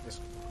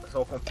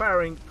 So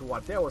comparing to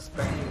what they were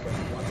spending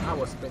and what I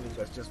was spending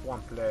as just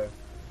one player,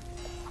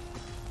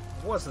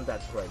 it wasn't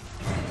that great.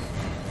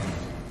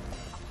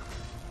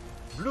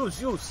 Blue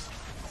Zeus.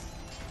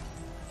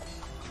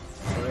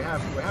 So we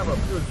have a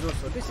Blue Zeus.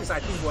 So this is I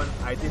think when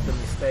I did the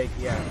mistake.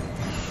 Yeah,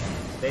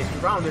 they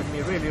surrounded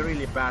me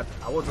really bad.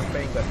 I wasn't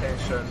paying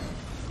attention.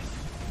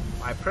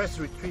 I pressed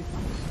retreat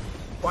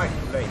quite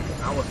too late.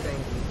 I was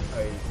taking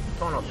a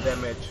ton of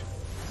damage.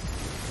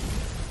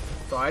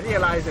 So I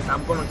realized that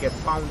I'm gonna get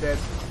pounded.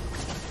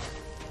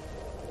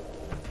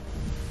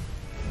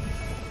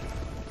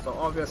 So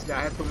obviously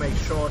I had to make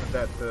sure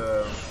that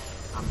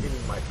I'm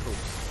healing my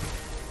troops.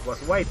 It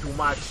was way too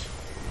much.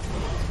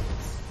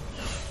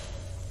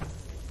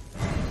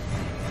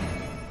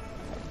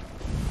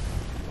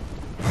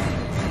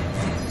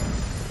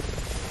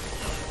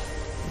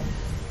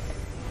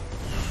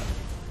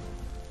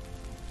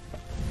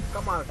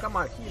 Come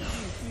on, heal.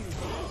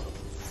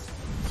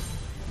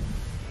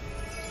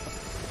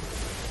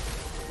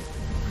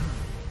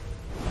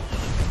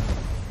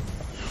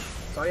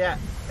 So yeah,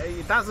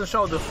 it doesn't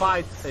show the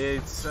fight.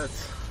 It's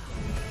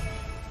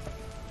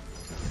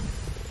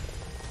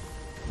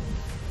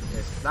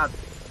not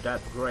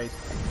that great,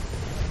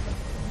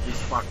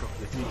 this part of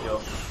the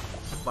video,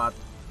 but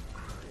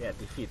yeah,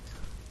 defeat.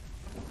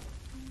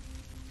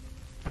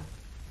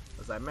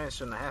 As I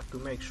mentioned, I have to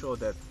make sure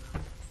that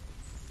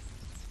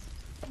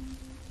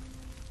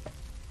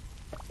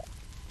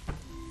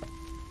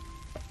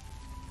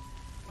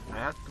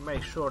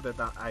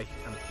I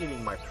am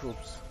healing my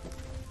troops.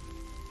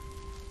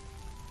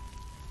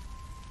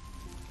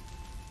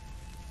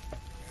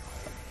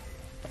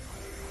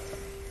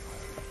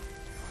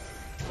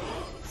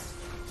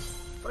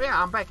 Oh yeah,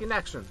 I'm back in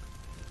action.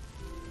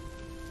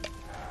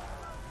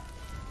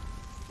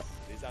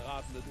 Les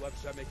Arabes ne doivent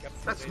jamais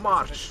capturer. Let's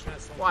march.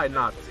 Why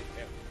not?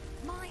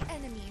 My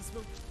enemies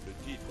will. Le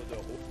titre de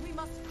roi. We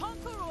must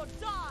conquer or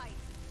die.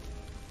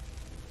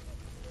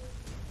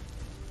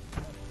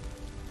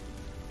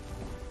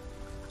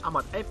 I'm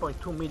at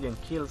 8.2 million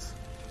kills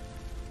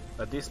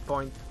at this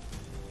point.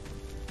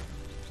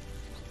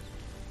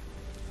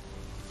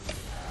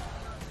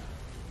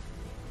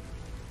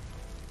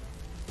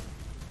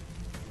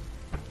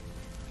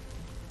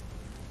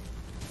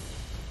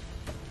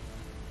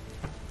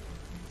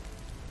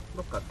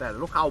 Look at that,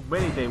 look how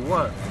many they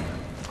were.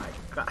 My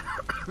god. The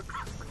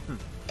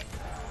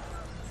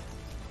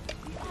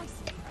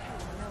Iceni pay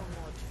no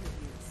more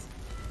tributes.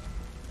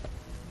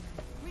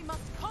 We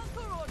must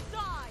conquer or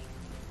die.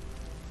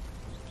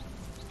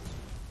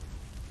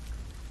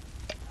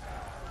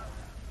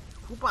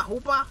 Hoopa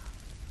Hoopa?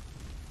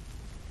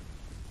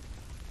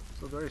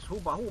 So there is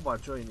Hoopa Hoopa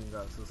joining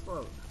us as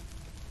well.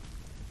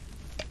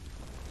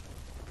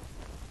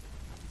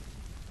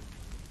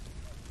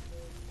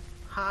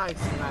 Hi,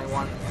 C91. No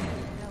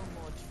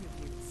more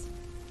tributes.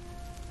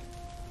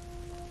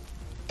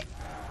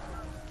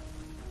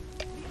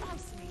 The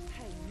Iceni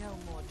pay no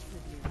more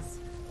tributes.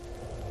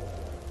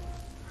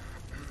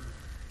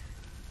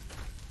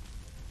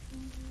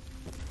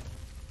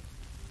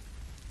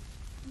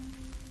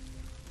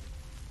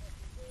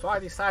 So I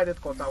decided,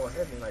 because I was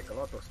having like a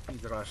lot of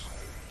speed rush,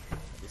 I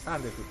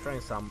decided to train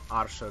some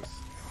archers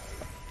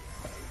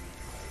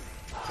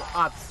to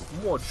add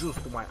more juice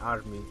to my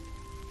army.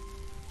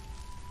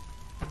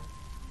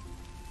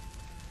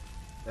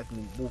 Let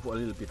me move a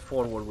little bit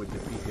forward with the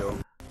video.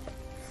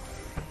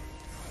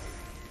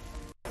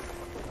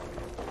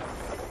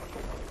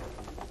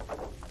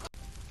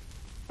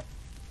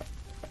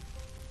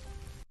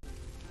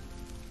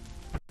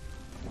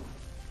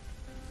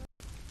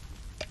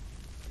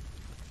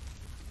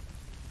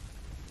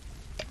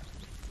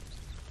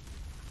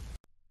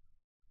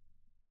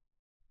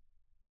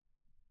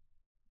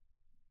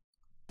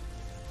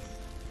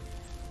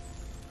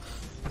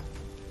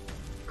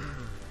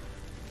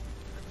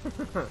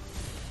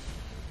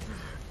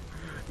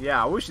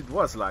 Yeah, I wish it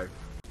was live,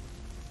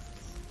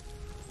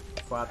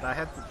 but I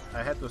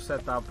had to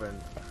set up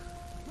and.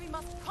 We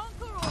must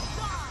conquer or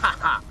die.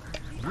 Haha,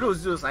 Blue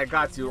Zeus, I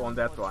got you on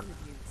that one.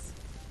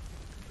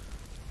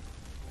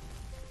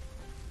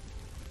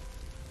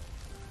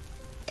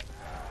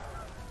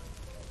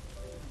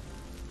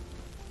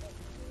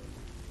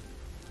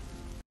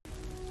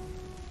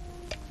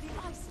 The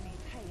Iceni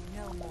pay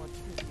no more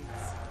tributes.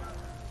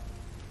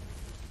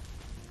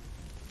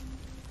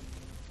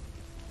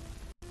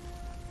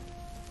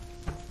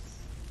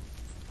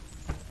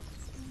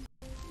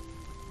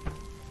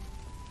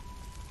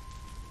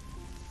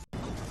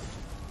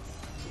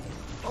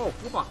 Oh,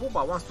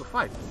 Hooba wants to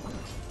fight.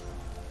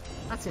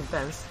 That's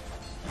intense.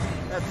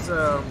 That's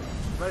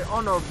very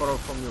honorable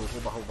from you,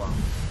 Hooba.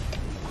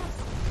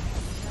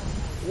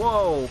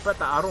 Whoa,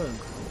 Peta Arung.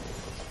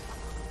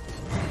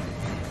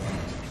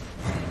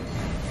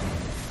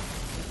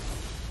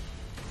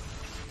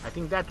 I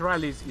think that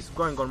rally is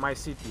going on my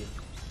city.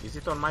 Is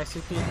it on my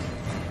city?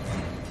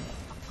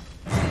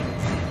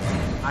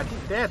 I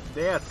think that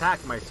they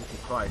attacked my city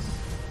twice.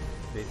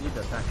 They did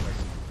attack my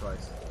city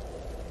twice.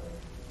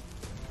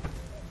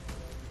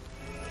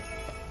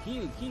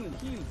 Heal.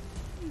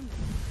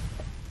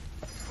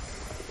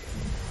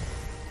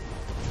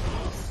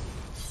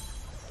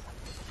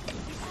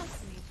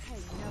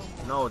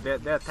 No, they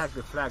attack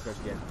the flag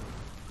again.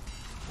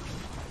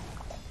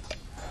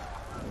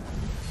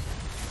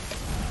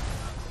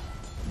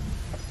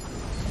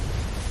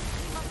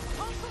 We must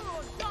conquer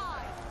or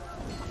die.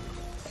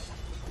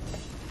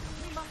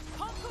 We must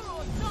conquer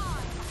or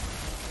die.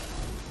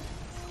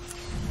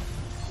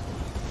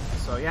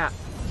 So yeah,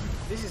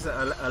 this is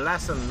a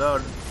lesson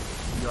learned.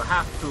 You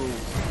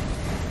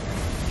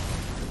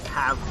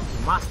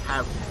must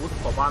have good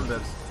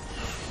commanders.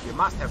 You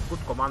must have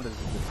good commanders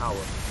in the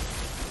tower.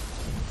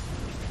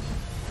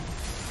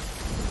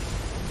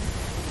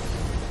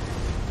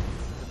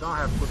 If you don't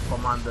have good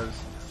commanders.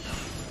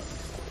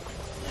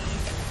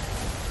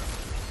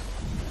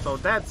 So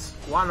that's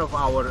one of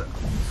our.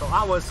 So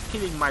I was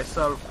killing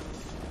myself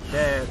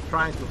there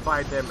trying to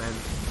fight them, and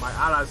my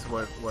allies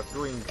were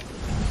doing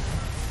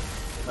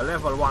a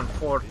level 1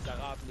 fort. Les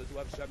Arabes ne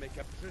doivent jamais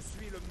capturer. Je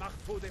suis le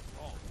marteau des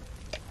Francs.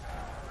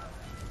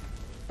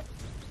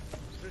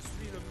 Je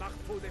suis le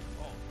marteau des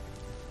Francs.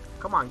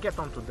 Come on, get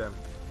onto them.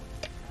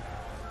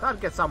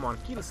 Target someone,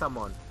 kill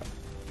someone.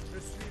 Je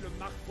suis le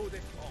marteau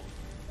des Francs.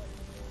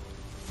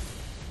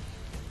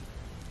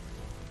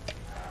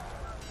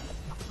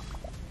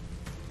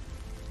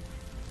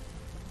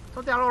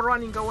 So they are all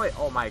running away.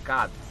 Oh my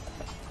god.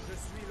 Je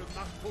suis le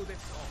marteau des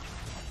Francs.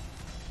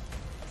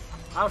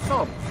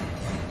 Also,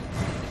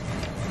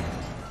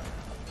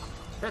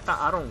 Peta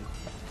Arung.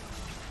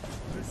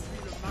 Je suis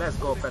le marteau Let's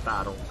go, des Peta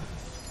Arung.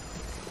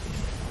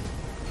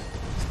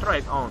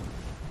 Straight on.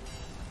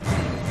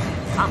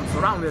 I'm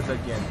surrounded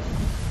again.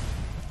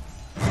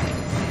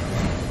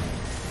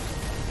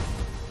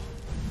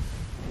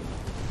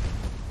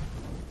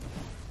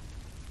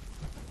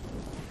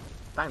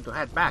 Time to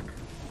head back.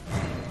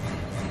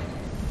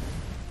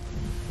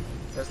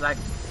 There's like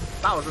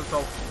thousands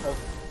of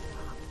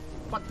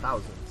what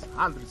thousands?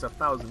 Hundreds of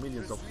thousands,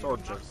 millions of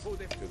soldiers.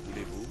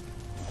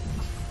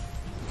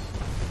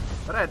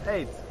 Red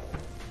 8.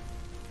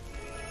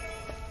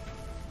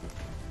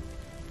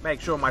 Make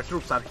sure my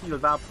troops are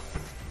healed up.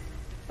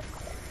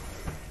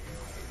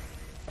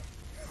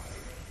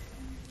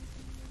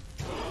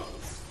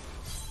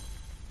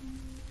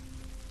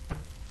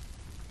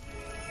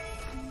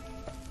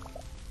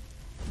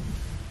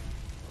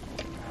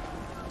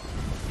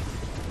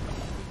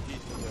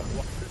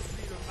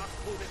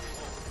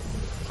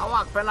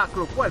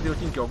 Group, where do you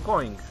think you're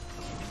going?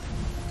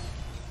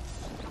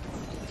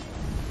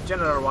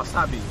 General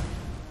Wasabi.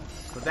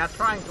 So they're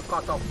trying to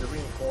cut off the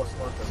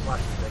reinforcements as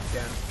much as they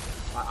can.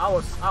 I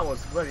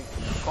was very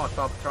caught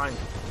up trying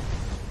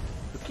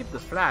to keep the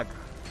flag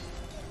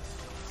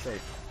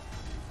safe.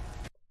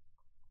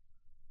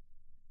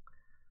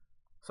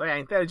 So yeah,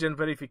 intelligent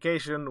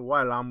verification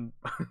while I'm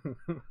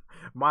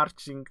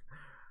marching.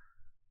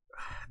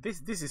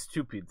 This is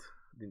stupid.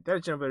 The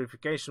intelligent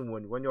verification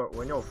when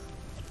you're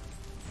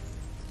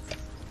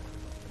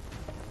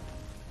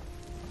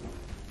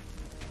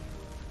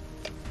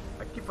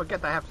I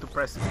forget I have to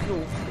press Q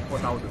to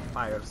put out the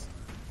fires.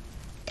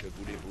 Que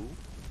voulez-vous?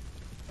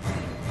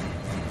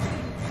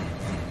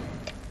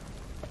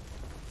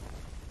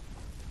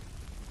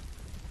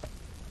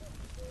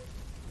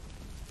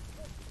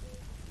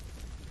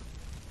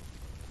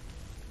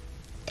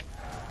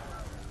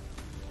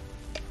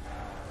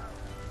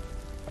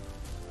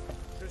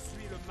 Je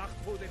suis le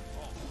marteau des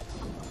francs.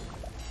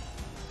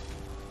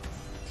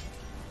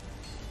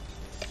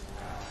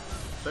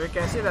 So you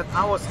can see that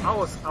I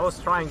was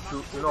trying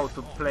to, you know,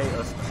 to play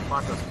as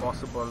smart as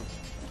possible.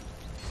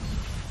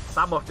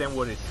 Some of them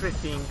were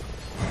retreating,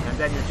 and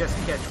then you just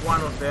catch one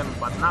of them,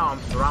 but now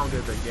I'm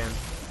surrounded again.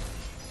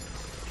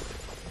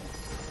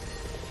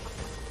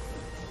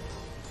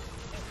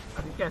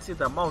 And you can see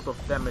the amount of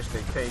damage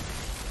they take.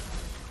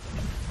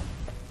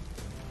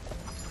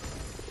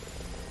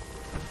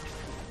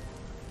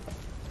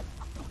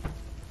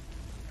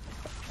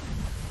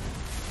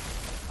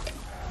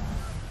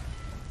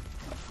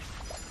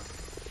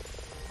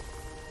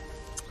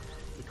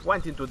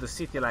 Went into the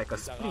city like a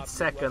split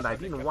second. I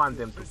didn't want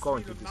them to go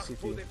into the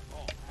city.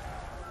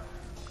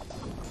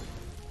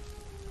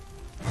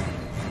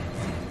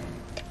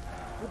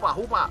 Hoopa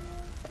hoopa!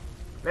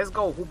 Let's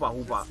go hoopa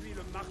hoopa!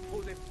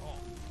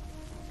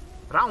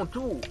 Round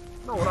 2!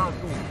 No,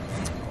 round 2!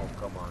 Oh,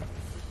 come on.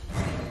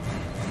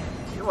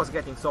 It was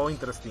getting so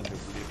interesting.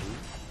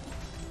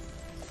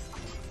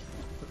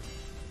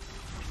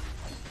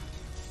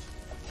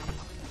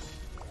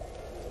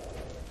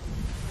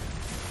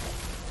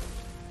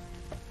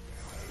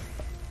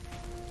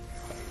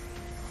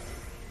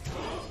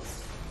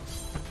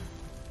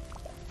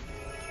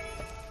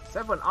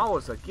 $7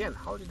 hours again?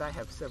 How did I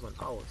have 7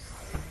 hours?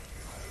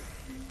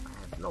 I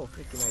have no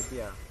freaking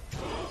idea.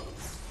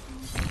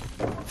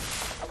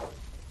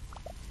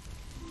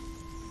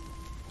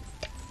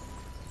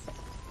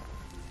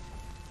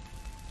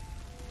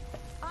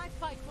 I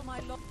fight for my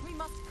lord. We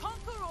must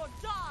conquer or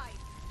die.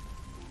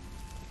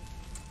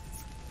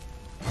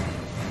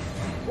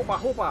 Hoopa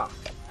hoopa!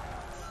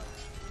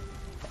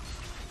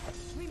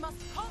 We must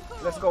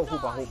conquer. Let's go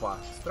hoopa hoopa!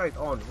 Straight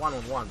on,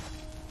 one,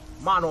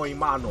 mano a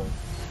mano.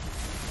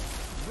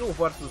 You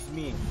versus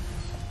me.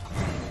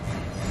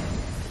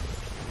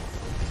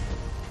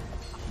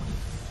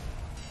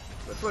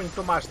 We're doing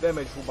too much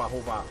damage, hoopa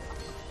hoopa.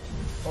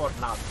 Or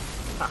not.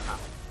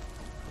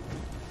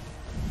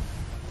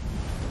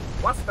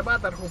 What's the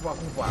matter, hoopa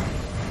hoopa?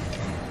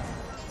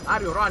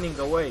 Are you running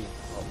away?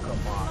 Oh,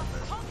 come on, man.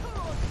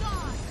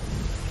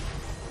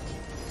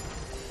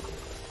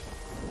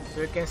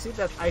 So you can see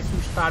that I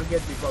switched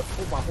target because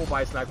hoopa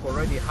hoopa is like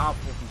already half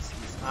of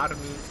his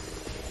army.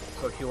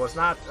 So he was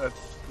not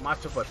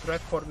much of a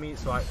threat for me,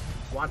 so I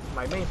want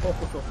my main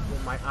focus of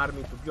my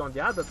army to be on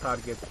the other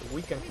target, to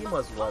weaken him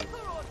as well,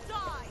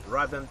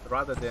 rather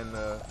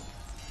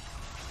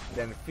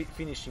than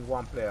finishing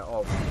one player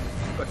off.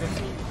 Because you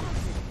see,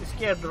 you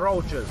scared the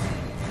roaches.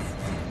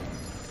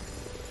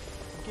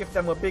 Give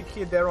them a big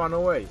hit, they run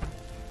away.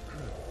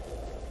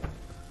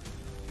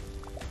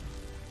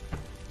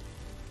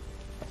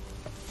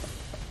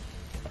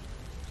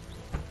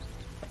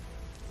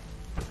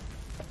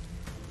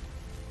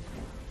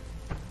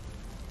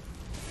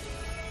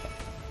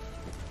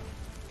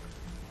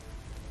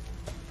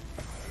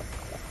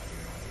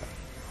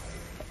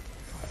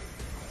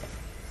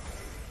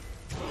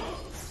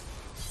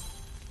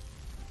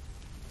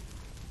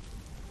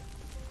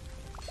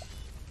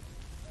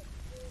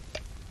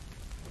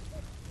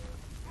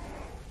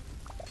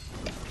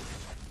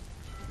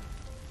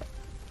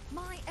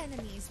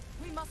 Enemies,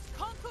 we must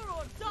conquer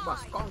or die.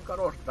 Must conquer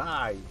or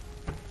die.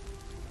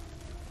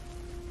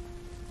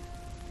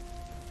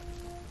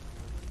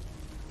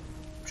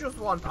 Just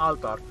want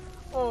altar.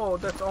 Oh,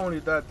 that's only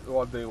that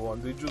what they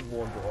want. They just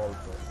want the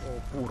altar.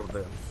 Oh, poor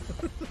them.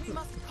 We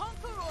must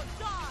conquer or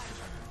die.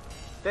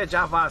 The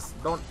Javas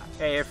don't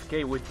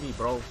AFK with me,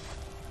 bro.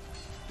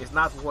 It's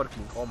not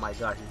working. Oh my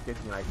gosh, it's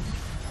getting like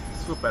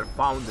super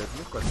pounded.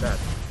 Look at that.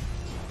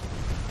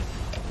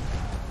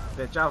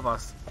 The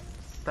Javas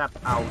tapped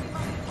out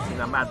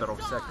in a matter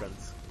of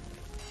seconds.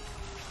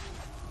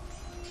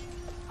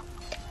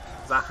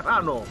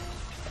 Zahrano.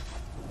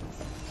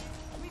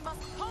 We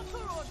must conquer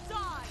or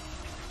die.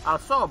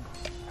 Al-Sob.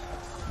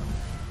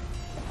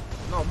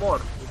 No more.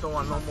 We don't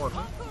want no more.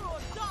 Conquer or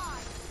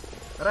die.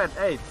 Red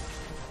 8.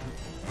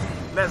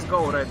 Let's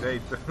go, Red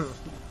 8. No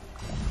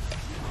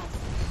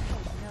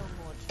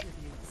more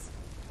tributes.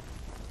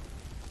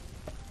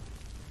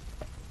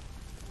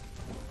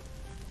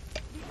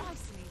 The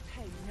Iceni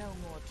pay no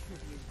more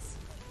tributes.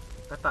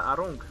 Tata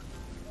Arung.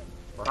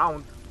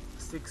 Round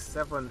 6,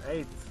 7,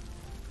 8.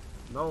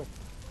 No.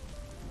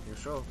 You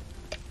sure?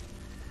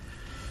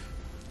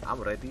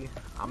 I'm ready.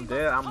 I'm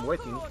there. I'm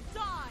waiting. Conquer or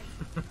die.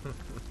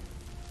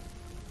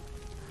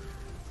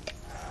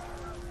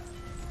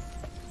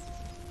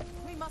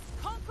 We must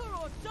conquer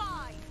or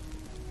die.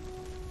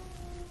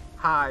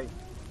 Hi.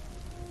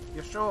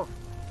 You sure?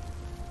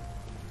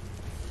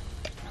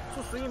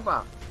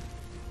 Susuimba.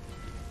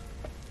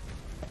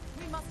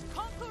 We must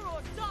conquer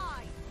or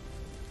die.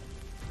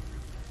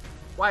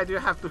 Why do you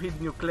have to hit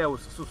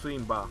nucleus,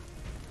 Susuimba?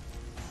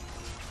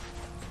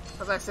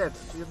 As I said,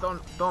 you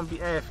don't be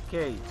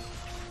AFK.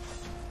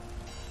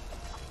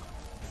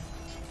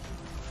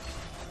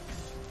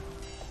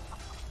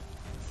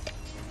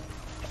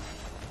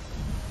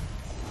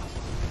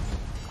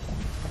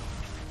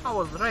 I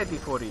was ready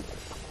for it.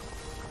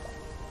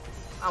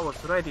 I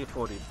was ready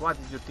for it. What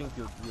did you think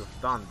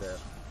you've done there?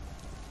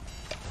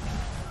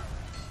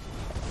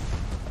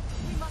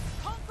 We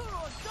must conquer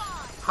or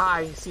die.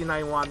 Hi,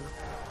 C91.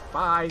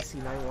 Bye,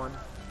 C91.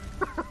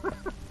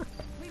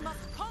 We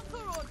must conquer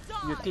or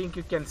die. You think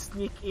you can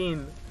sneak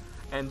in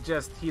and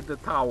just hit the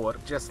tower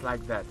just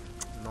like that?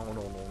 No, no,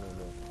 no, no,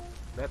 no.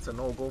 That's a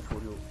no-go for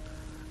you.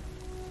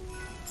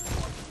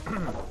 The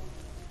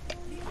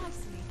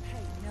Iceni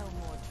pay no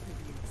more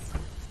tributes.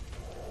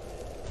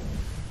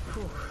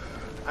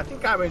 I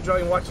think I'm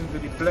enjoying watching the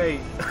replay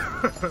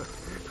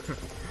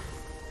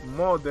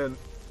more than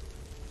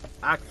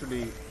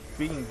actually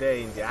being there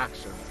in the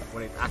action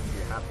when it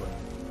actually happened.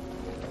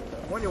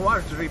 When you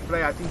watch the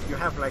replay, I think you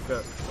have like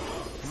a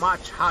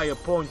much higher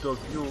point of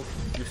view.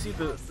 You see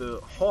the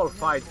whole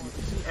fight, you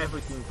see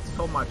everything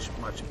so much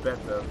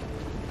better.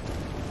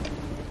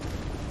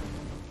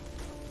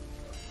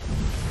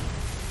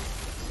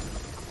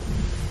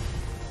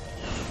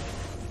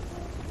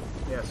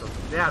 Yeah, so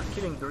they are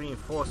killing the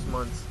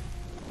reinforcements.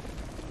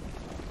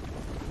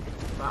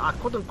 I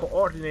couldn't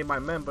coordinate my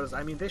members.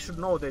 I mean, they should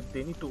know that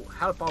they need to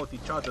help out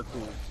each other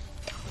to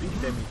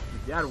beat them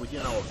if they are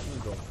within our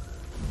kingdom.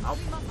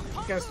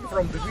 You can see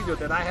from the video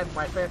that I had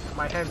my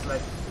hands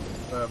like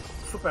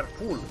super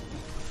full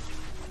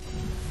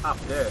up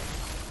there.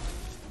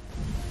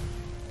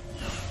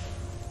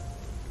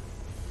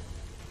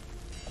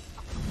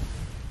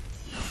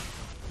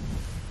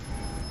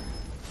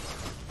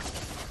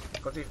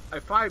 Because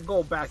if I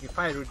go back, if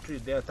I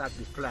retreat, they attack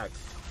the flag.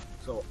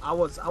 So I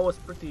was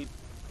pretty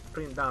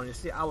down. You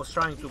see, I was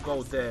trying to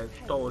go there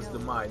towards the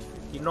mine.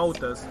 He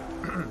noticed.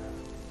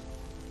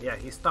 Yeah,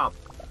 he stopped.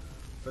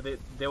 So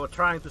they were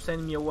trying to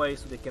send me away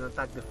so they can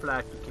attack the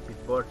flag to keep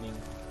it burning.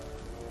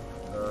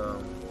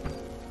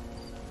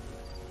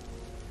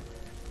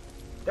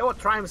 There were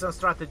trying some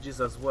strategies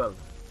as well.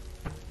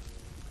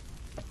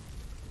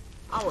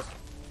 I was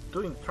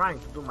trying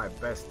to do my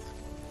best.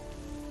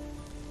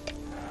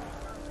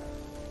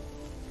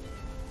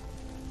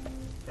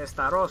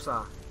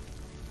 Estarosa.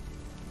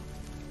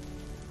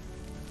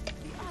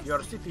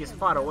 Your city is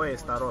far away,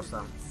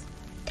 Estarosa.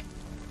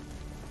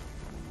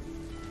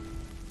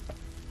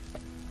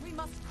 We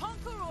must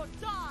conquer or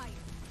die.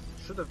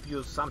 Should have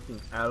used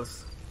something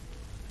else.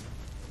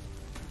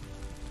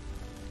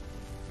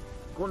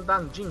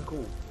 Gundang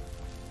Jinku.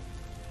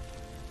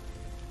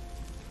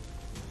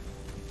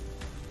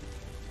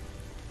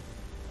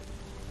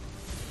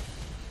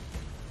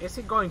 Is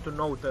he going to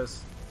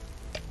notice?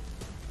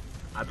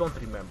 I don't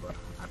remember.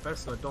 I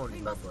personally don't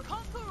remember. We must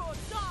conquer or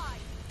die.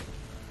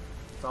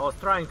 So I was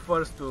trying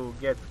first to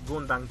get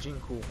Gundang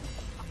Jinku.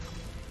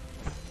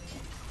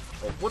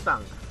 Or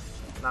Gundang,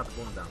 not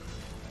Gundang.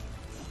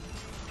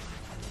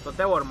 So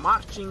they were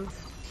marching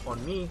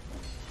on me.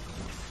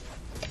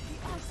 The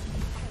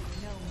Iceni pay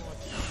no more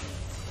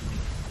tributes.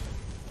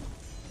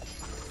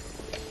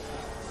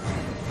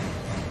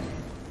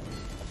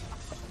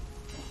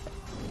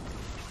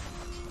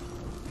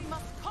 We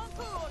must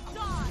conquer or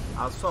die.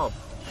 Also,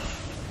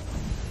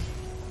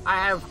 I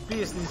have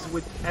business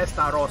with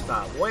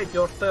Estarosa. Wait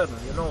your turn,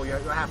 you know, you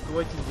have to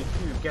wait in the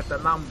queue, get a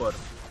number,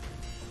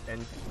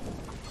 and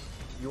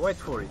you wait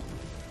for it.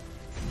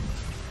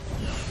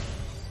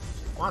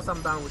 Once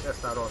I'm done with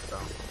Estarosa.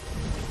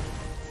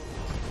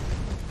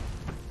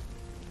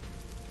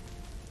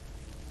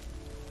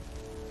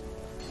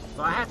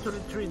 So I had to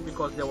retreat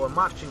because they were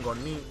marching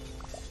on me.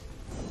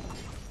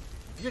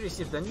 You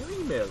received a new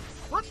email.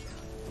 What?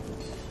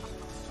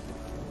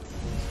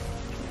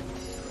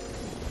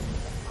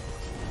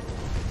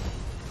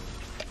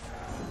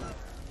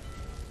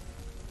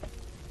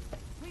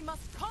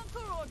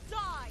 or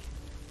die!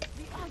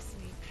 The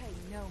Iceni pay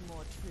no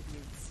more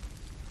tributes.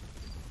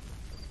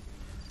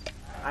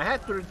 I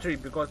had to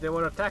retreat because they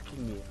were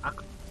attacking me.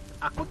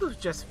 I could have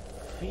just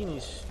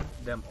finished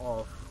them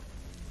off.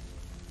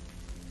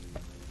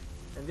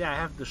 And yeah, I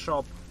have the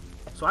shop.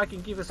 So I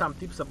can give you some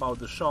tips about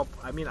the shop.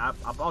 I mean, I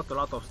bought a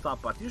lot of stuff,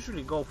 but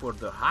usually go for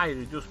the high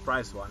reduced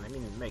price one. I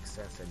mean, it makes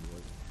sense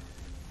anyway.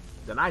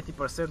 The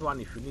 90%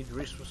 one if you need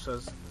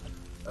resources.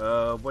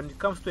 When it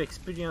comes to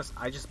experience,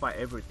 I just buy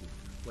everything.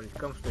 When it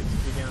comes to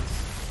experience,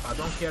 I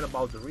don't care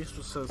about the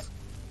resources.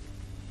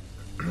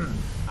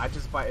 I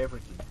just buy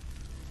everything.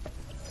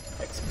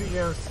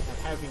 Experience and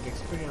having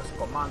experienced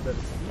commanders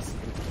is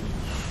the key.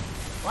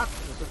 What?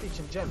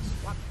 Insufficient gems.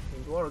 What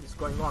in the world is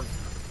going on?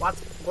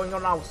 What's going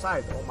on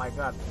outside? Oh my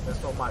god, there's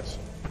so much.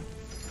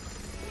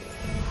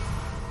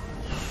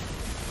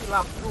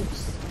 Enough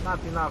troops, not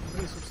enough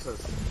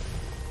resources.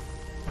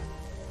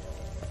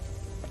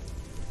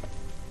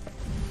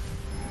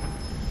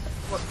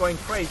 What's going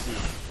crazy?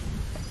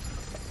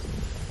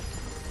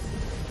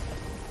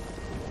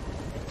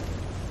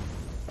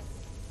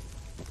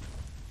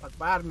 But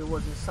my army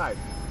was inside,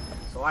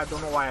 so I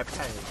don't know why I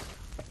panicked.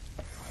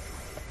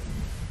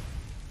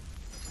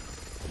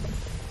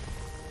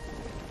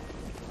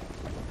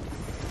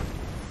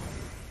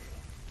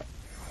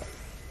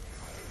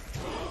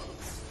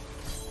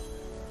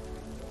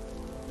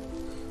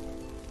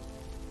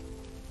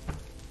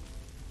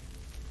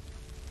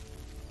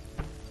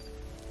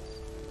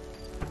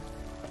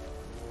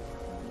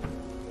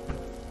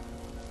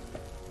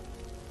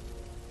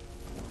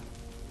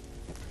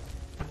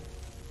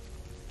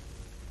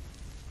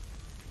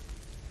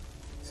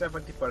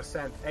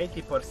 %,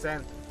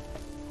 80%,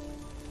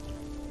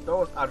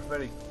 those are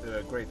very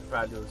great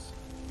values.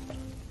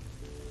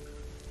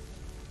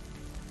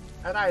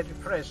 And I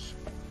refresh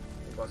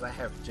because I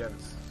have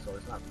gems, so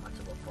it's not much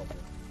of a problem.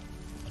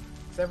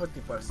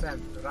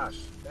 70% rush,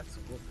 that's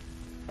good.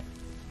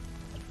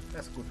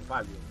 That's good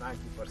value.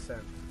 90%.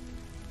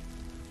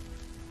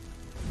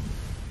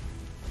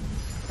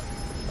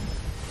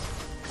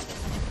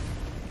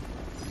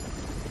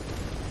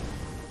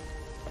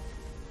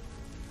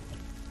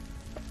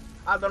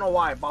 I don't know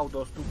why I bought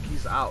those two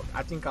keys out.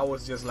 I think I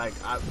was just like,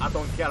 I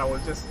don't care, I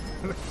was just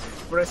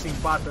pressing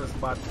buttons,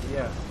 but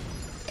yeah.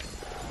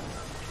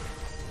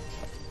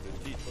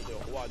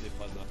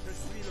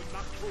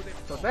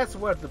 So that's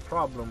where the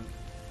problem,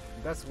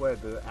 that's where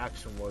the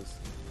action was.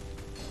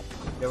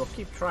 They will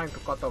keep trying to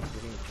cut off the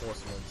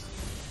reinforcements.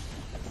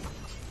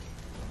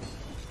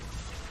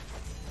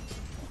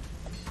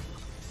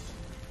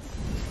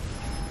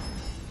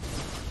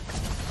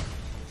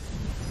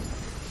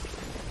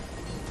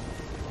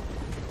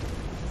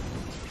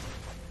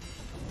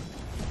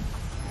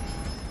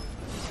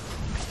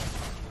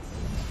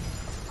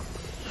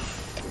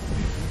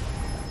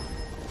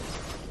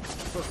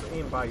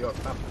 By your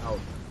top out.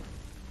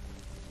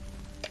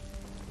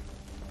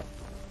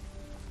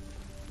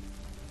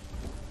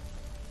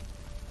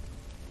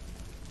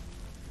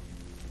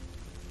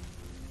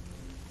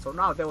 So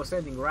now they were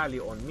sending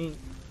rally on me.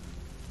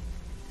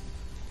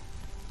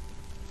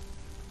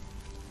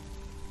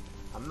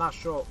 I'm not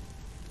sure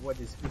where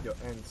this video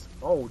ends.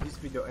 Oh, this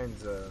video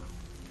ends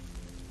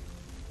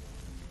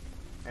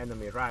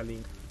enemy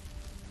rallying.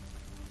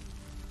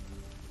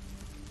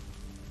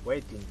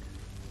 Waiting.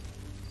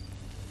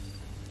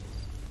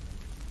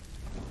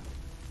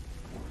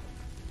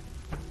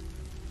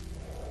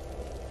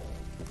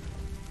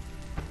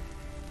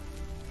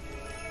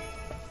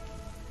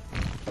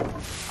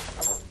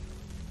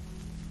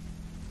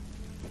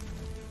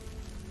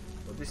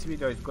 This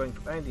video is going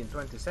to end in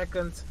 20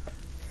 seconds,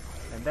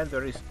 and then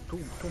there is two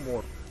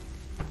more.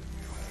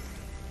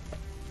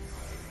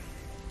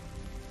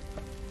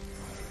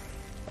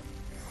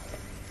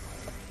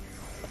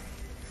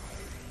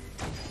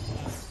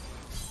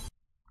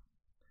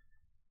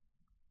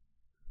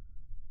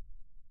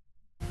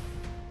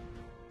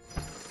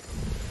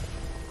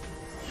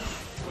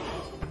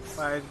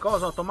 It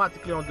goes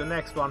automatically on the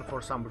next one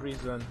for some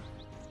reason.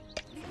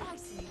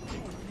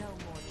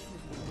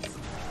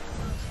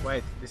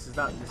 Wait, this is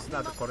not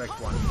the correct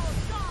one.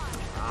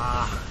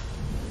 Ah.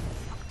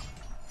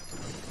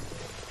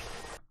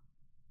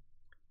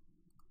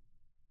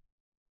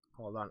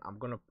 Hold on, I'm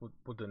gonna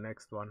put the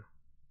next one.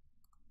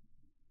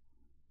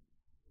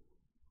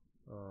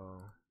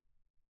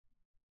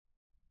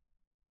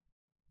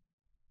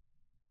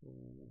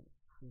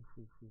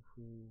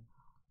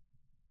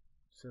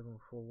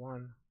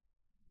 741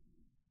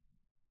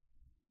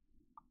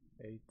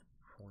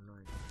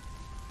 849.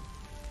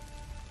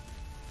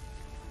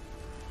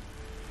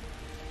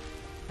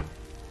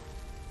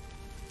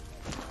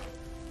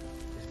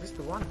 Is this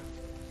the one?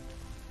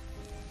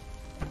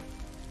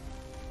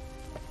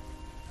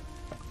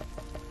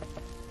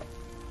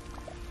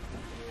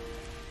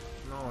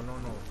 No,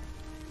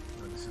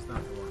 this is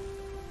not the one.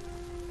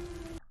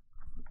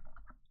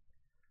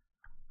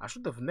 I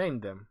should have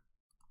named them.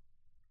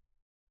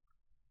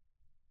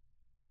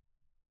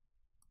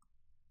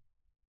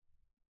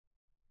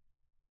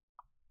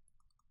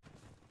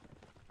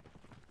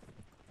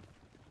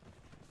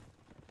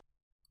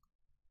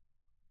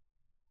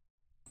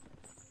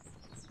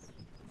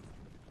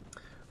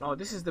 No,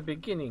 this is the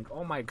beginning.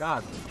 Oh my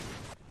god.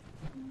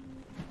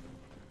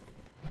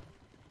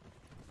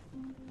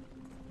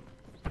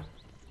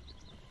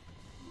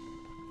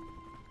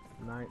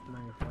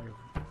 995.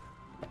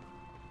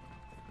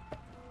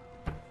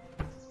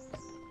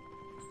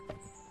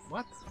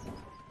 What?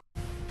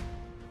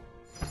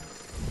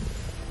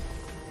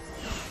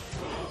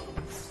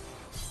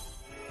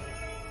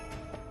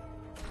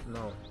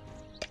 No.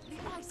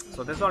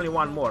 So there's only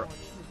one more.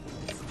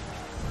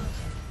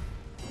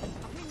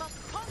 We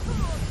must conquer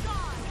or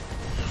die.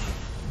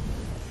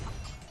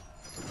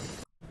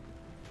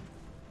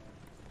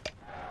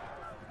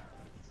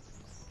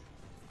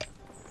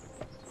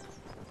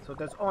 So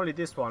there's only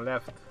this one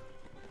left,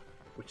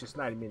 which is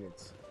 9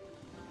 minutes.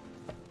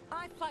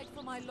 I fight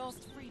for my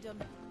lost freedom.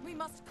 We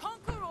must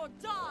conquer or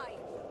die.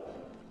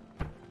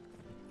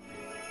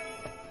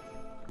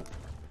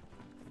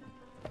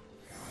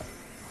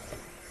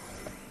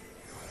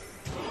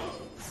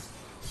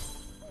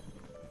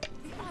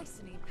 The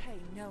Iceni pay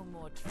no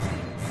more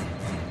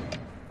tribute.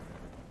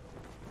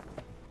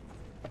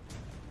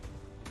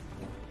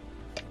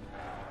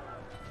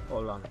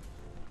 Hold on.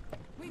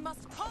 We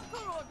must conquer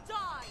or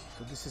die.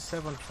 So this is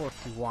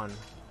 741.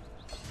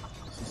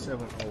 This is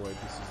 708.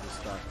 This is the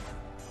start.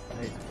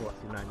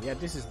 849. Yeah,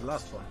 this is the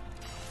last one.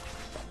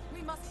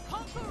 We must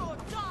conquer or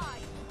die.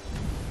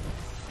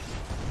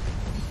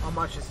 How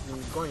much has it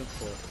been going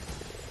for?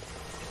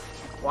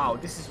 Wow,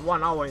 this is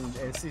 1 hour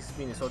and 6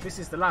 minutes. So this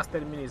is the last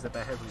 10 minutes that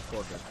I have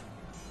recorded.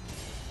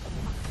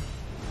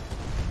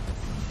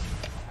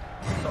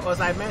 So as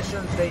I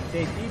mentioned, they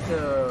did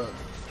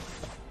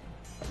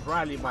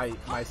rally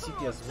my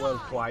city as well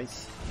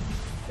twice.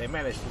 They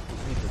managed to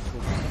defeat the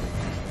troops.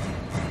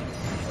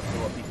 But they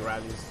were big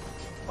rallies.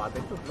 But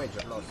they took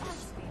major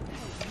losses.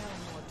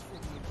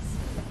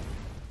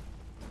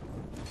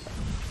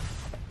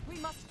 We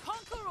must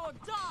conquer or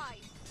die.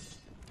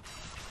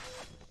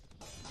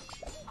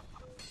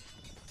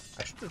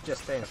 I should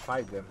just stay and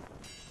fight them.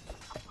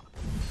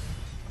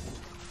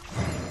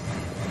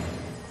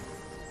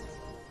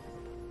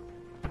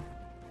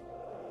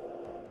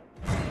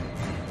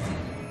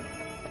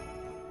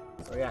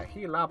 So yeah,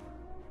 heal up.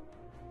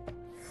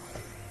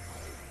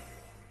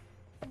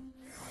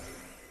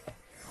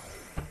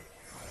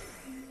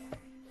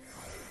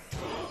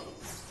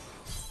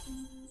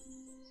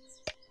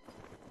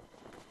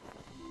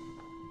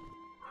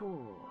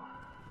 Whew.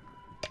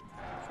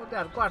 So they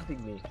are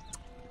guarding me.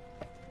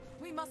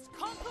 We must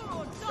conquer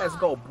or die. Let's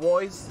go,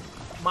 boys.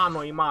 Mano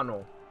y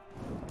mano.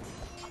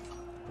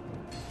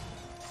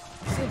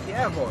 City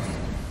Evos.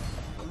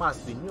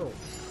 Must be new.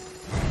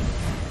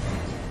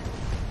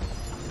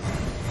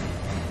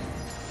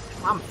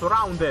 I'm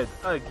surrounded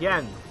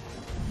again.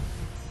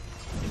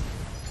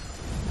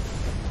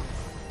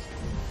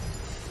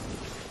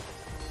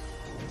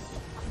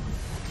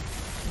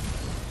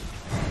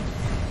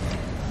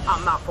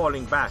 I'm not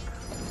falling back.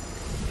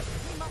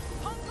 We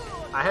must conquer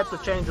or I had to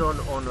change on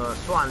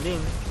Swan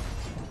Lin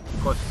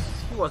because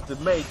he was the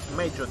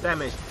major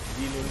damage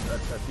dealing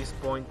at this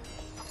point.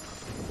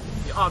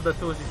 The other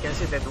two, you can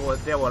see that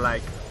they were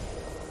like,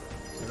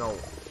 you know,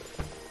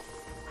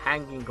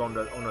 hanging on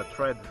a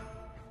thread.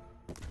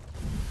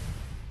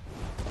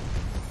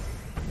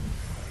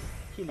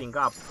 Healing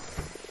up.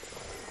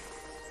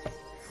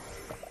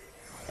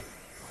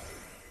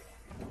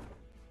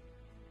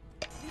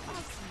 The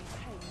Iceni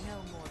pay no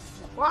more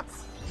tribute. What?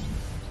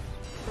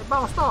 They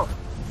bounced off.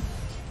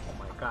 Oh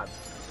my god.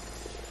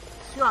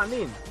 Xuan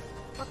Lin.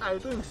 What are you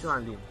doing,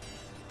 Xuan Lin?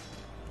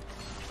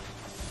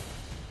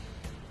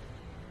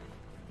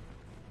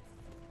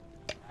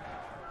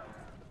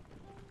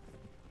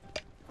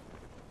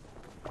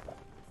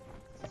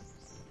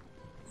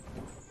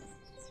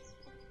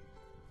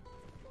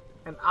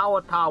 And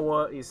our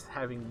tower is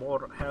having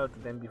more health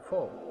than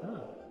before.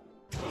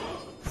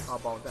 How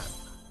about that?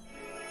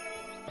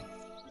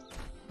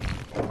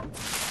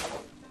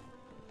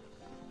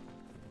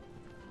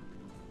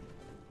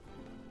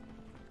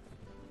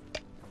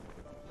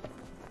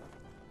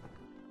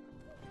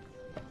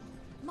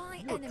 My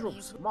You enemies,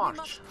 troops, we march.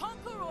 must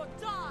conquer or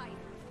die.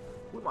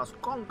 We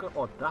must conquer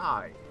or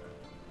die.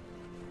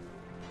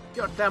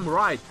 You're damn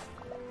right,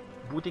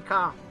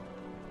 Boutika.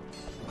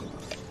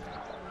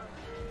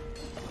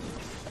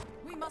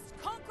 We must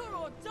conquer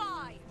or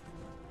die.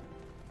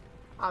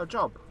 Our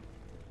job.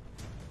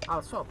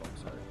 Our job, I'm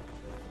sorry.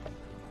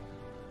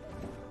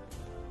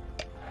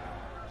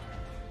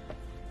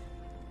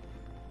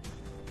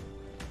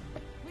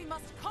 We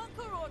must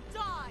conquer or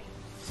die.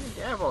 See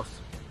the Evos.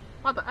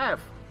 What the F?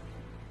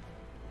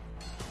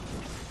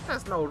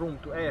 There's no room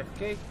to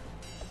AFK.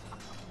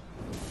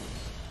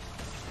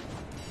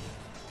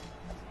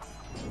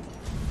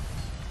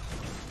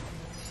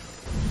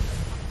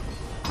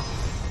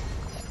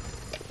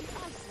 The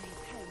Iceni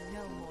pay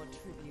no more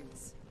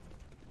tributes.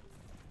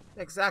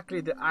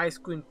 Exactly, the Ice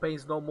Queen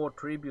pays no more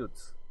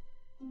tributes.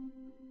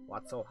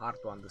 What's so hard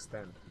to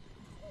understand?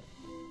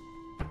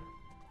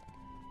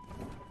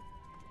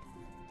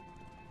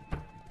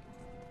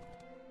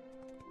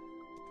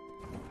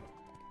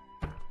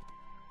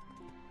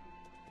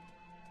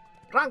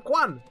 Rank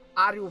 1!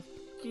 Are you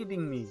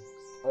kidding me?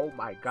 Oh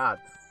my god.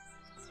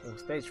 On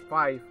stage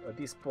 5, at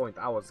this point,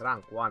 I was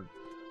rank 1.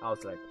 I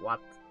was like,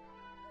 what?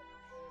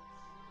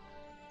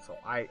 So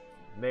I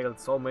nailed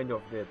so many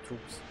of their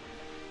troops.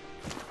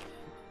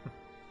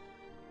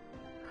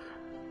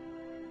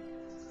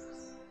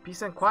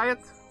 Peace and quiet?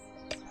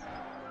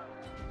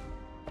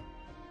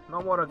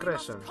 No more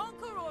aggression.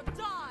 Conquer or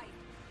die.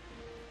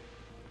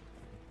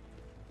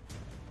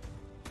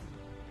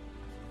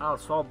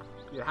 Also,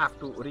 you have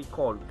to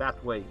recall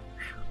that way.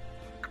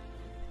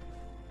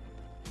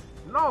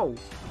 No!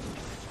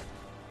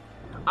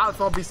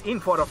 Alpha is in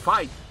for a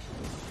fight.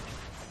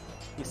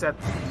 He said,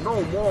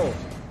 no more.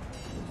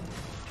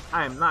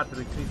 I am not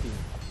retreating.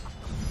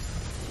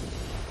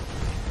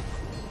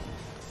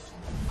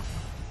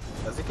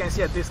 As you can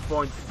see at this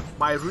point,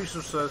 my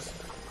resources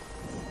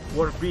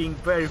were being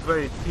very,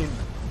 very thin.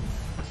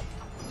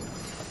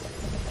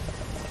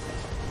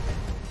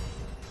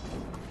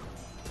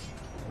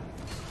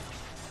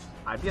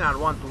 I didn't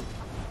want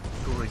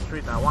to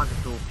retreat. I wanted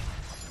to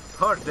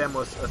hurt them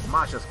as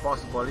much as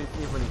possible,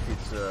 even if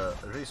it's a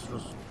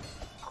resource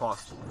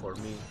cost for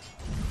me.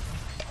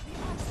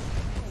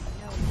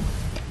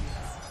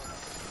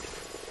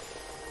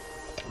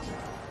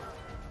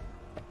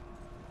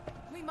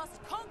 We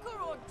must conquer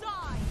or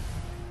die.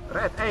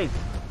 Red 8!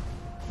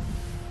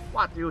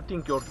 What do you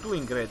think you're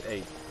doing, Red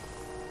 8?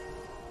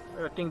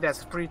 You think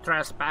that's free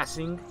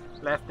trespassing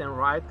left and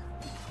right?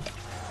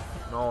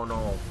 No,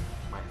 no,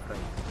 my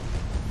friend.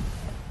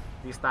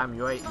 This time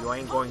you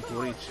ain't going to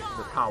reach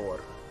the tower.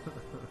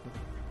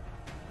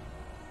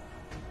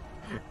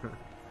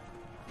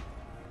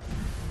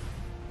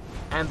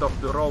 End of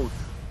the road.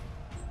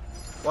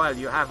 Well,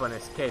 you have an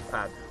escape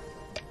pad.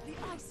 The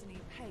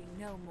Iceni pay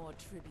no more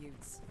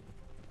tributes.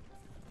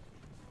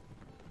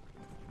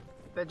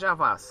 The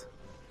Javas.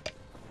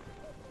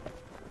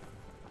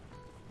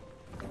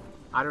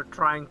 Are you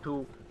trying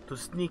to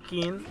sneak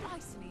in? The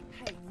Iceni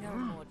pay no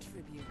more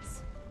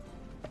tributes.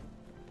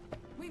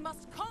 We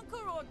must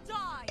conquer or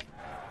die.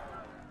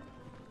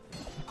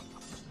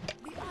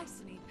 The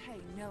Iceni pay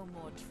no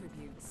more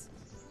tributes.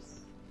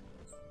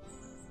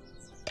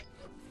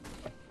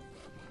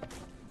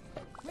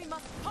 We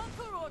must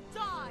conquer or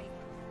die.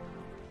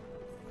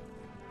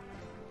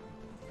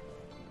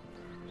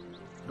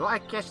 Do I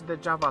catch the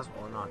Javas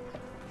or not?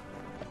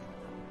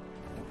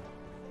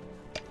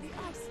 The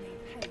Iceni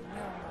pay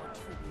no more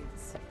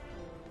tributes.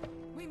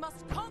 We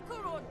must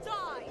conquer or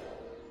die.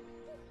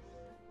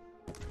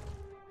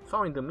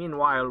 So in the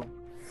meanwhile,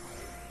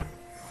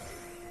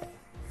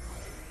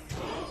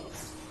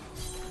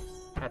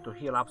 had to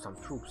heal up some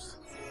troops.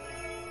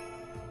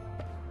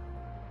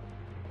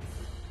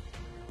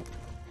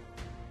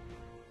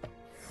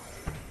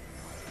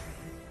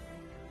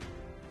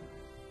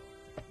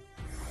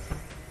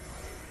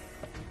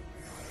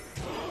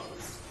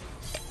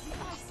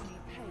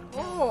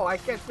 Oh, I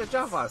catch the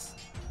Javas.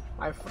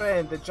 My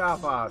friend, the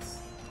Javas.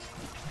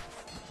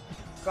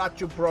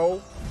 Got you,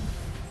 bro.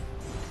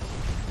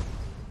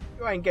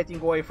 You ain't getting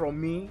away from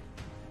me.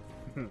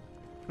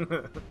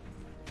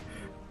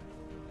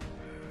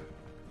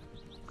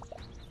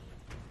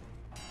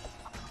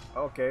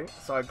 Okay,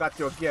 so I got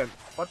you again.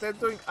 What they're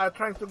doing? I'm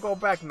trying to go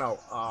back now.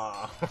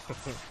 Ah.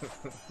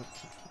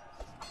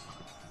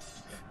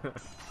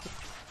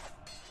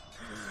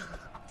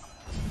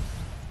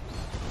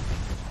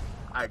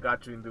 I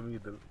got you in the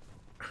middle.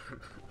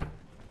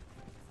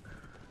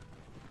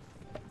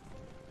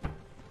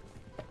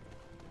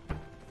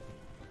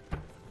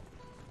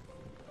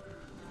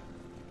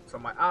 So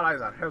my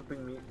allies are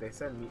helping me. They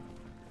send me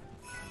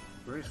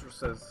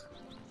resources.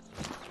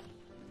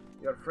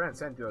 Your friend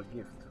sent you a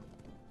gift.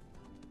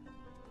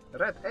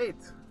 Red 8.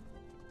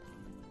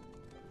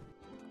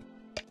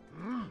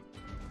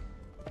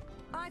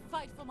 I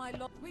fight for my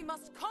lord. We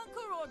must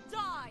conquer or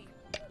die.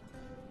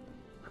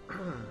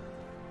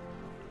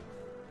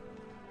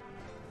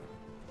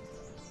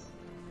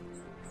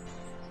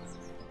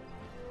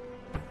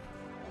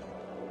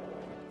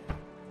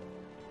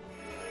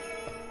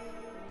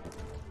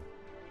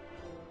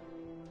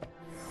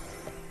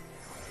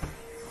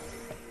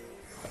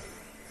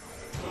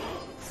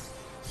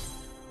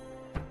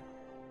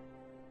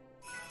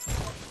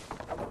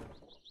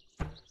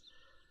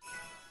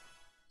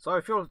 So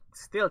if you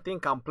still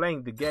think I'm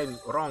playing the game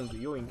wrong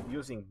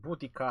using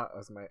Boudica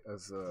as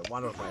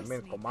one of my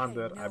main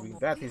commander, I mean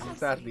that is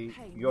entirely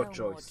your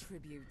choice.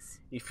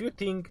 If you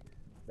think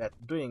that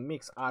doing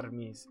mixed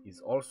armies is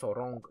also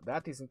wrong,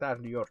 that is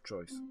entirely your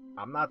choice.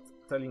 I'm not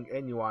telling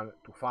anyone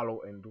to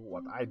follow and do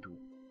what I do.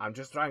 I'm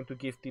just trying to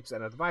give tips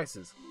and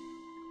advices.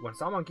 When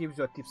someone gives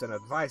you tips and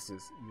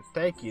advices, you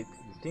take it,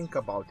 you think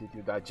about it,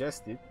 you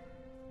digest it,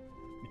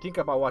 you think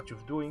about what you're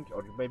doing,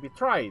 or you maybe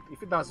try it.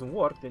 If it doesn't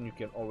work, then you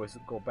can always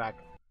go back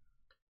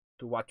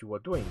to what you were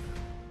doing.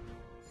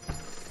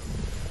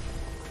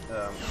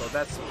 So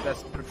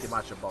that's pretty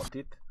much about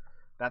it.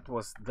 That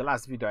was the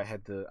last video I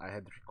had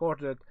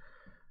recorded.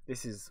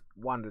 This is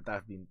one that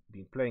I've been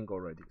playing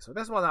already. So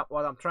that's what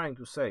I'm trying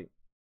to say.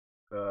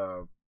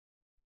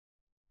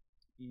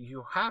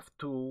 You have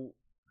to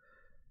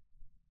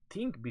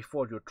think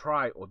before you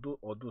try or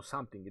do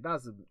something. It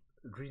doesn't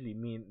really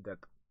mean that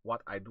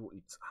what I do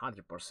it's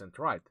 100%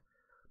 right.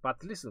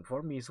 But listen,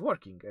 for me it's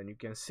working, and you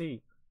can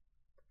see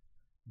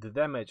the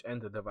damage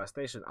and the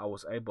devastation I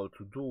was able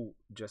to do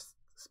just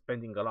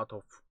spending a lot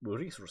of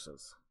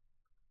resources.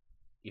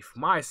 If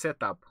my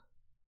setup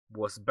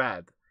was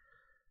bad,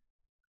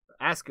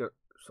 ask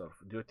yourself,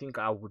 do you think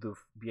I would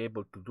have be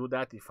able to do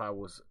that if I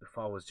was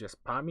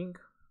just spamming?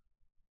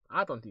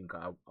 I don't think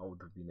I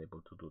would have been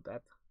able to do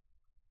that.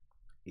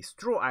 It's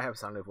true I have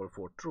some level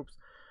 4 troops,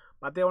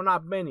 but they are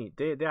not many.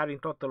 They are in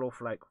total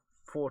of like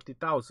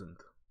 40,000.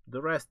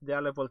 The rest they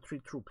are level 3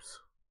 troops.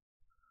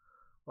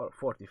 Or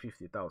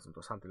 50,000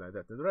 or something like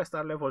that. The rest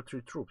are level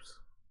 3 troops.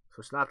 So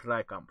it's not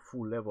like I'm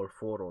full level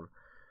 4 or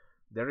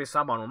there is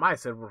someone on my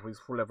server who is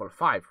full level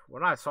 5.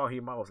 When I saw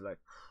him I was like,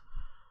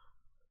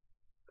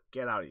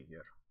 get out of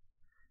here.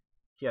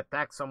 He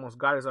attacked someone's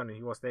garrison and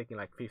he was taking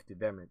like 50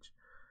 damage.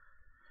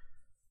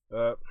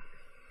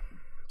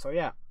 So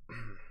yeah.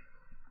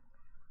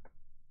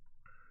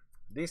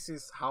 This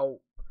is how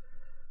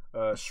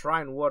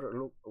Shrine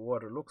War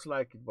looks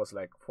like. It was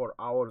like 4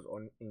 hours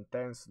on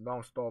intense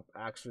non-stop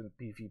action,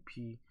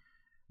 PvP,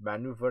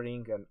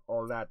 maneuvering and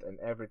all that, and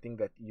everything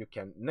that you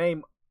can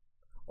name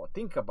or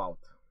think about.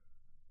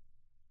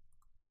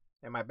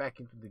 Am I back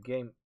into the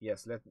game?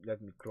 Yes,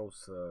 let me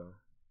close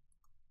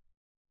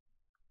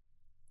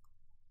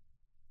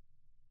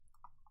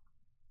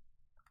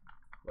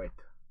wait.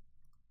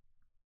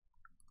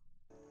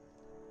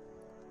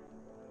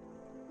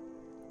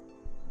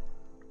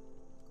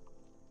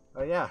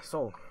 Yeah,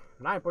 so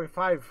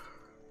 9.5.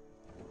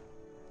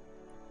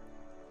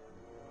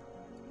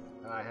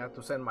 I have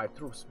to send my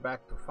troops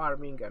back to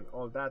farming and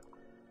all that.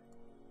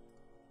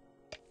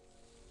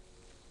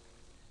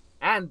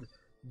 And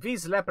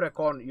this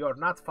leprechaun, you're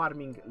not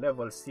farming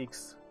level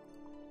 6.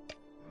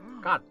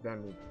 God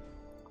damn it.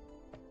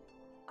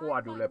 Who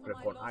are you,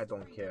 leprechaun? I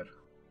don't care.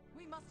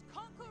 We must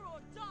conquer or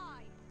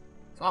die.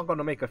 So I'm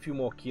gonna make a few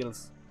more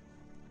kills.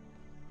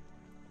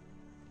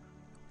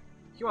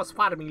 He was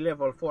farming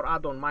level 4, I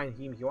don't mind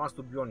him, he wants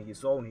to be on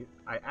his own.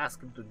 I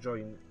asked him to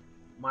join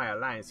my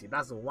alliance, he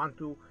doesn't want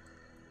to.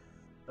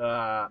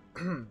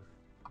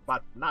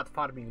 But not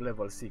farming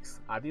level 6.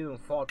 I didn't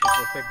thought to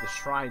protect the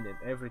shrine and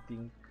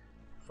everything,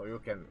 so you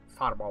can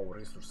farm our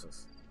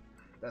resources.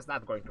 That's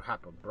not going to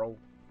happen, bro.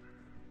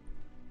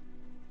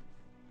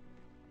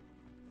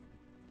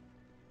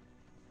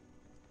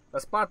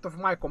 As part of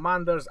my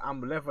commanders,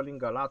 I'm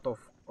leveling a lot of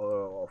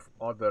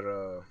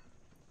other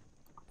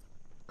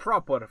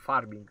proper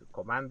farming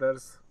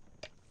commanders.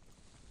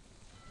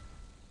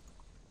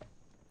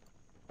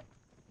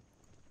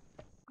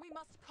 We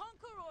must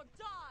conquer or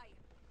die.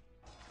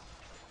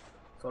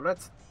 So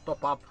let's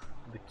top up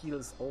the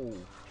kills. Oh,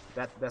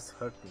 that's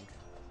hurting.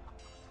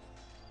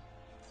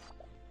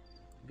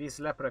 This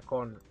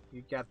leprechaun,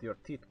 you got your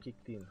teeth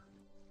kicked in.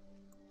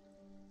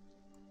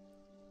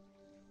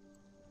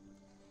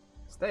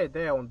 Stay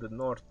there on the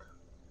north.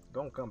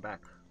 Don't come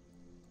back.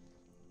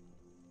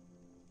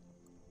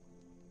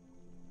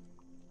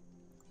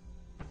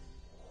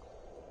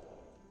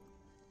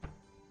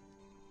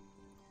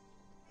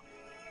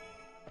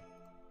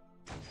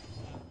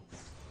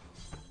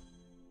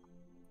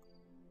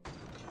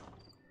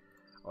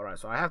 Alright,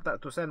 so I have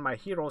to send my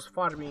heroes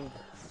farming.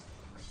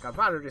 My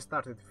cavalry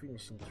started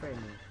finishing training.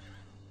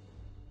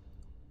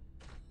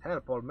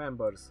 Help all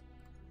members.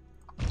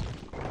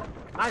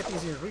 Knight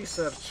is in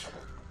research.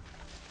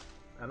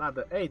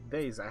 Another 8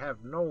 days. I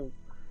have no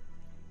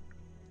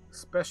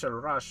special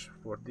rush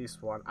for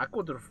this one. I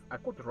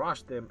could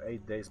rush them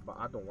 8 days, but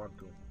I don't want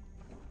to.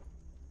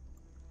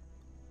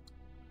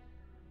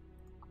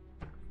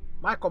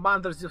 My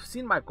commanders, you've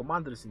seen my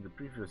commanders in the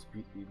previous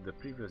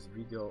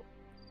video.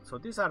 So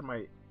these are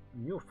my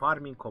new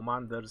farming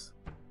commanders,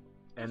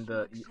 and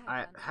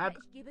I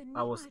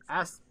was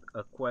asked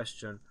a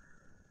question.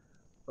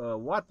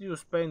 What do you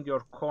spend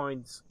your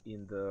coins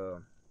in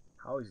the,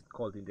 how is it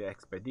called, in the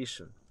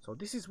expedition? So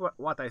this is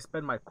what I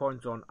spend my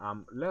coins on.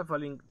 I'm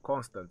leveling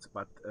Constance,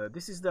 but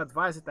this is the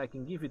advice that I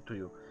can give it to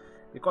you,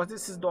 because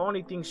this is the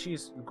only thing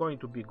she's going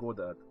to be good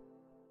at.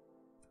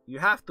 You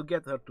have to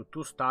get her to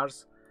 2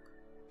 stars,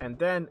 and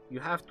then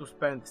you have to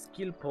spend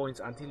skill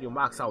points until you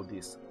max out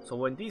this. So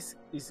when this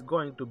is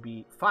going to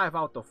be 5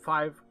 out of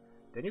 5,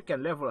 then you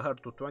can level her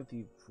to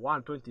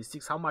 21,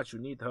 26, how much you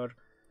need her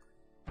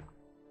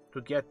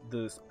to get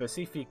the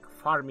specific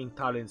farming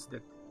talents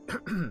that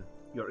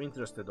you're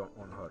interested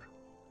on her.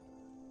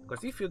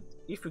 Because if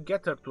you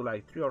get her to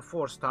like 3 or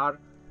 4 star,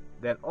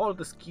 then all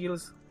the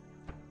skills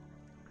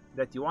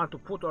that you want to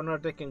put on her,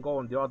 they can go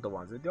on the other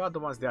ones. And the other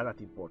ones, they are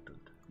not important.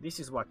 This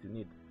is what you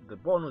need, the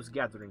bonus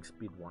gathering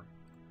speed one.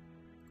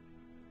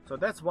 So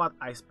that's what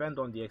I spend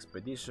on the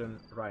expedition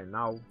right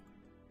now.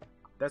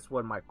 That's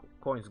where my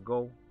coins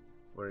go.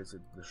 Where is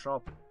it? The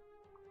shop.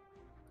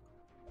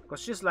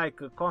 Because she's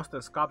like a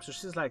constant sculpture.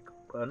 She's like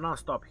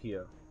non-stop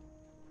here.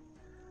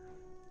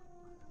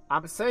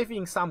 I'm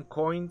saving some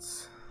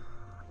coins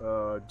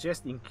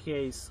just in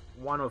case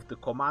one of the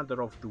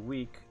commander of the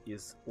week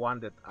is one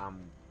that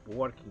I'm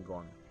working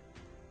on.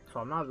 So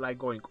I'm not like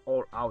going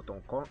all out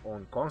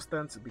on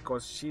Constance,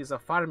 because she's a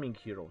farming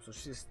hero, so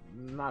she's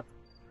not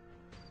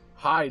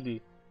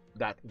highly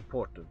that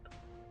important.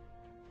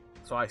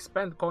 So I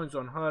spend coins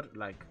on her,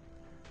 like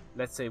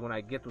let's say when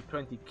I get to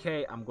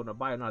 20k I'm gonna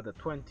buy another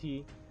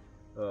 20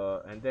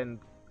 and then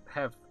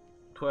have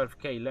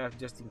 12k left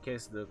just in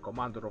case the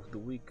commander of the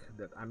week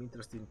that I'm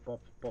interested in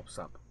pops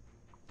up.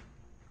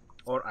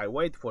 Or I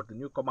wait for the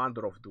new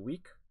commander of the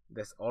week.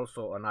 That's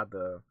also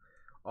another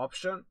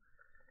option.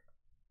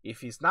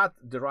 If it's not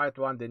the right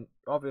one, then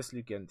obviously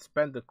you can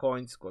spend the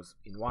coins, because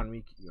in 1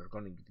 week you're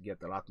going to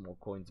get a lot more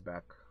coins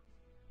back.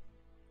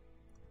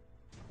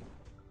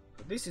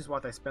 So this is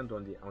what I spend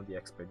on the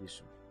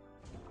expedition.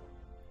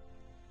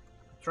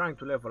 Trying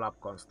to level up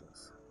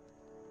Constance.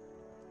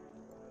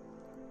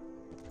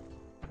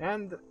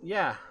 And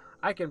yeah,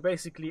 I can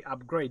basically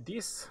upgrade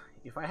this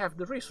if I have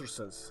the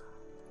resources,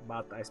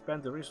 but I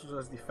spend the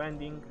resources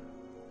defending,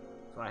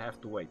 so I have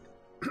to wait.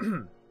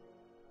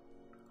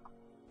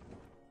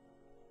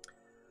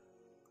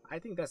 I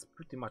think that's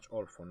pretty much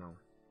all for now.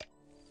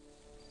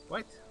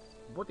 Wait,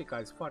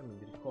 Boudica is farming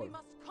recall. We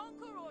must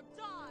conquer or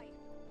die.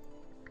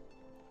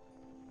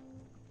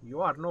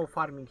 You are no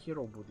farming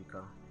hero,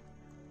 Boudica.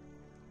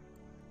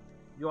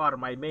 You are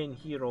my main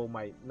hero,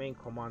 my main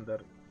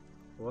commander.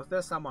 Was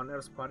there someone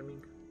else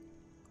farming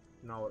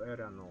in our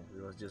area? No,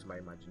 it was just my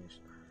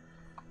imagination.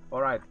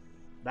 Alright,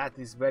 that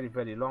is very,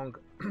 very long.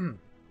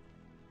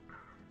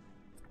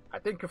 I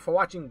thank you for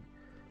watching.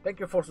 Thank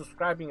you for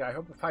subscribing. I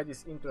hope you find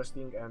this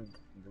interesting and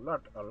you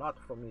learned a lot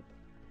from it.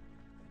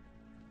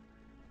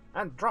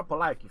 And drop a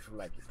like if you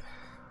like it.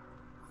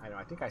 I know,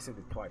 I think I said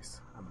it twice.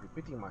 I'm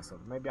repeating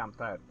myself. Maybe I'm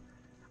tired.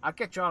 I'll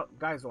catch you all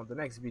guys on the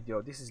next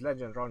video. This is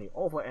Legend Ronnie,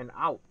 over and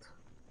out.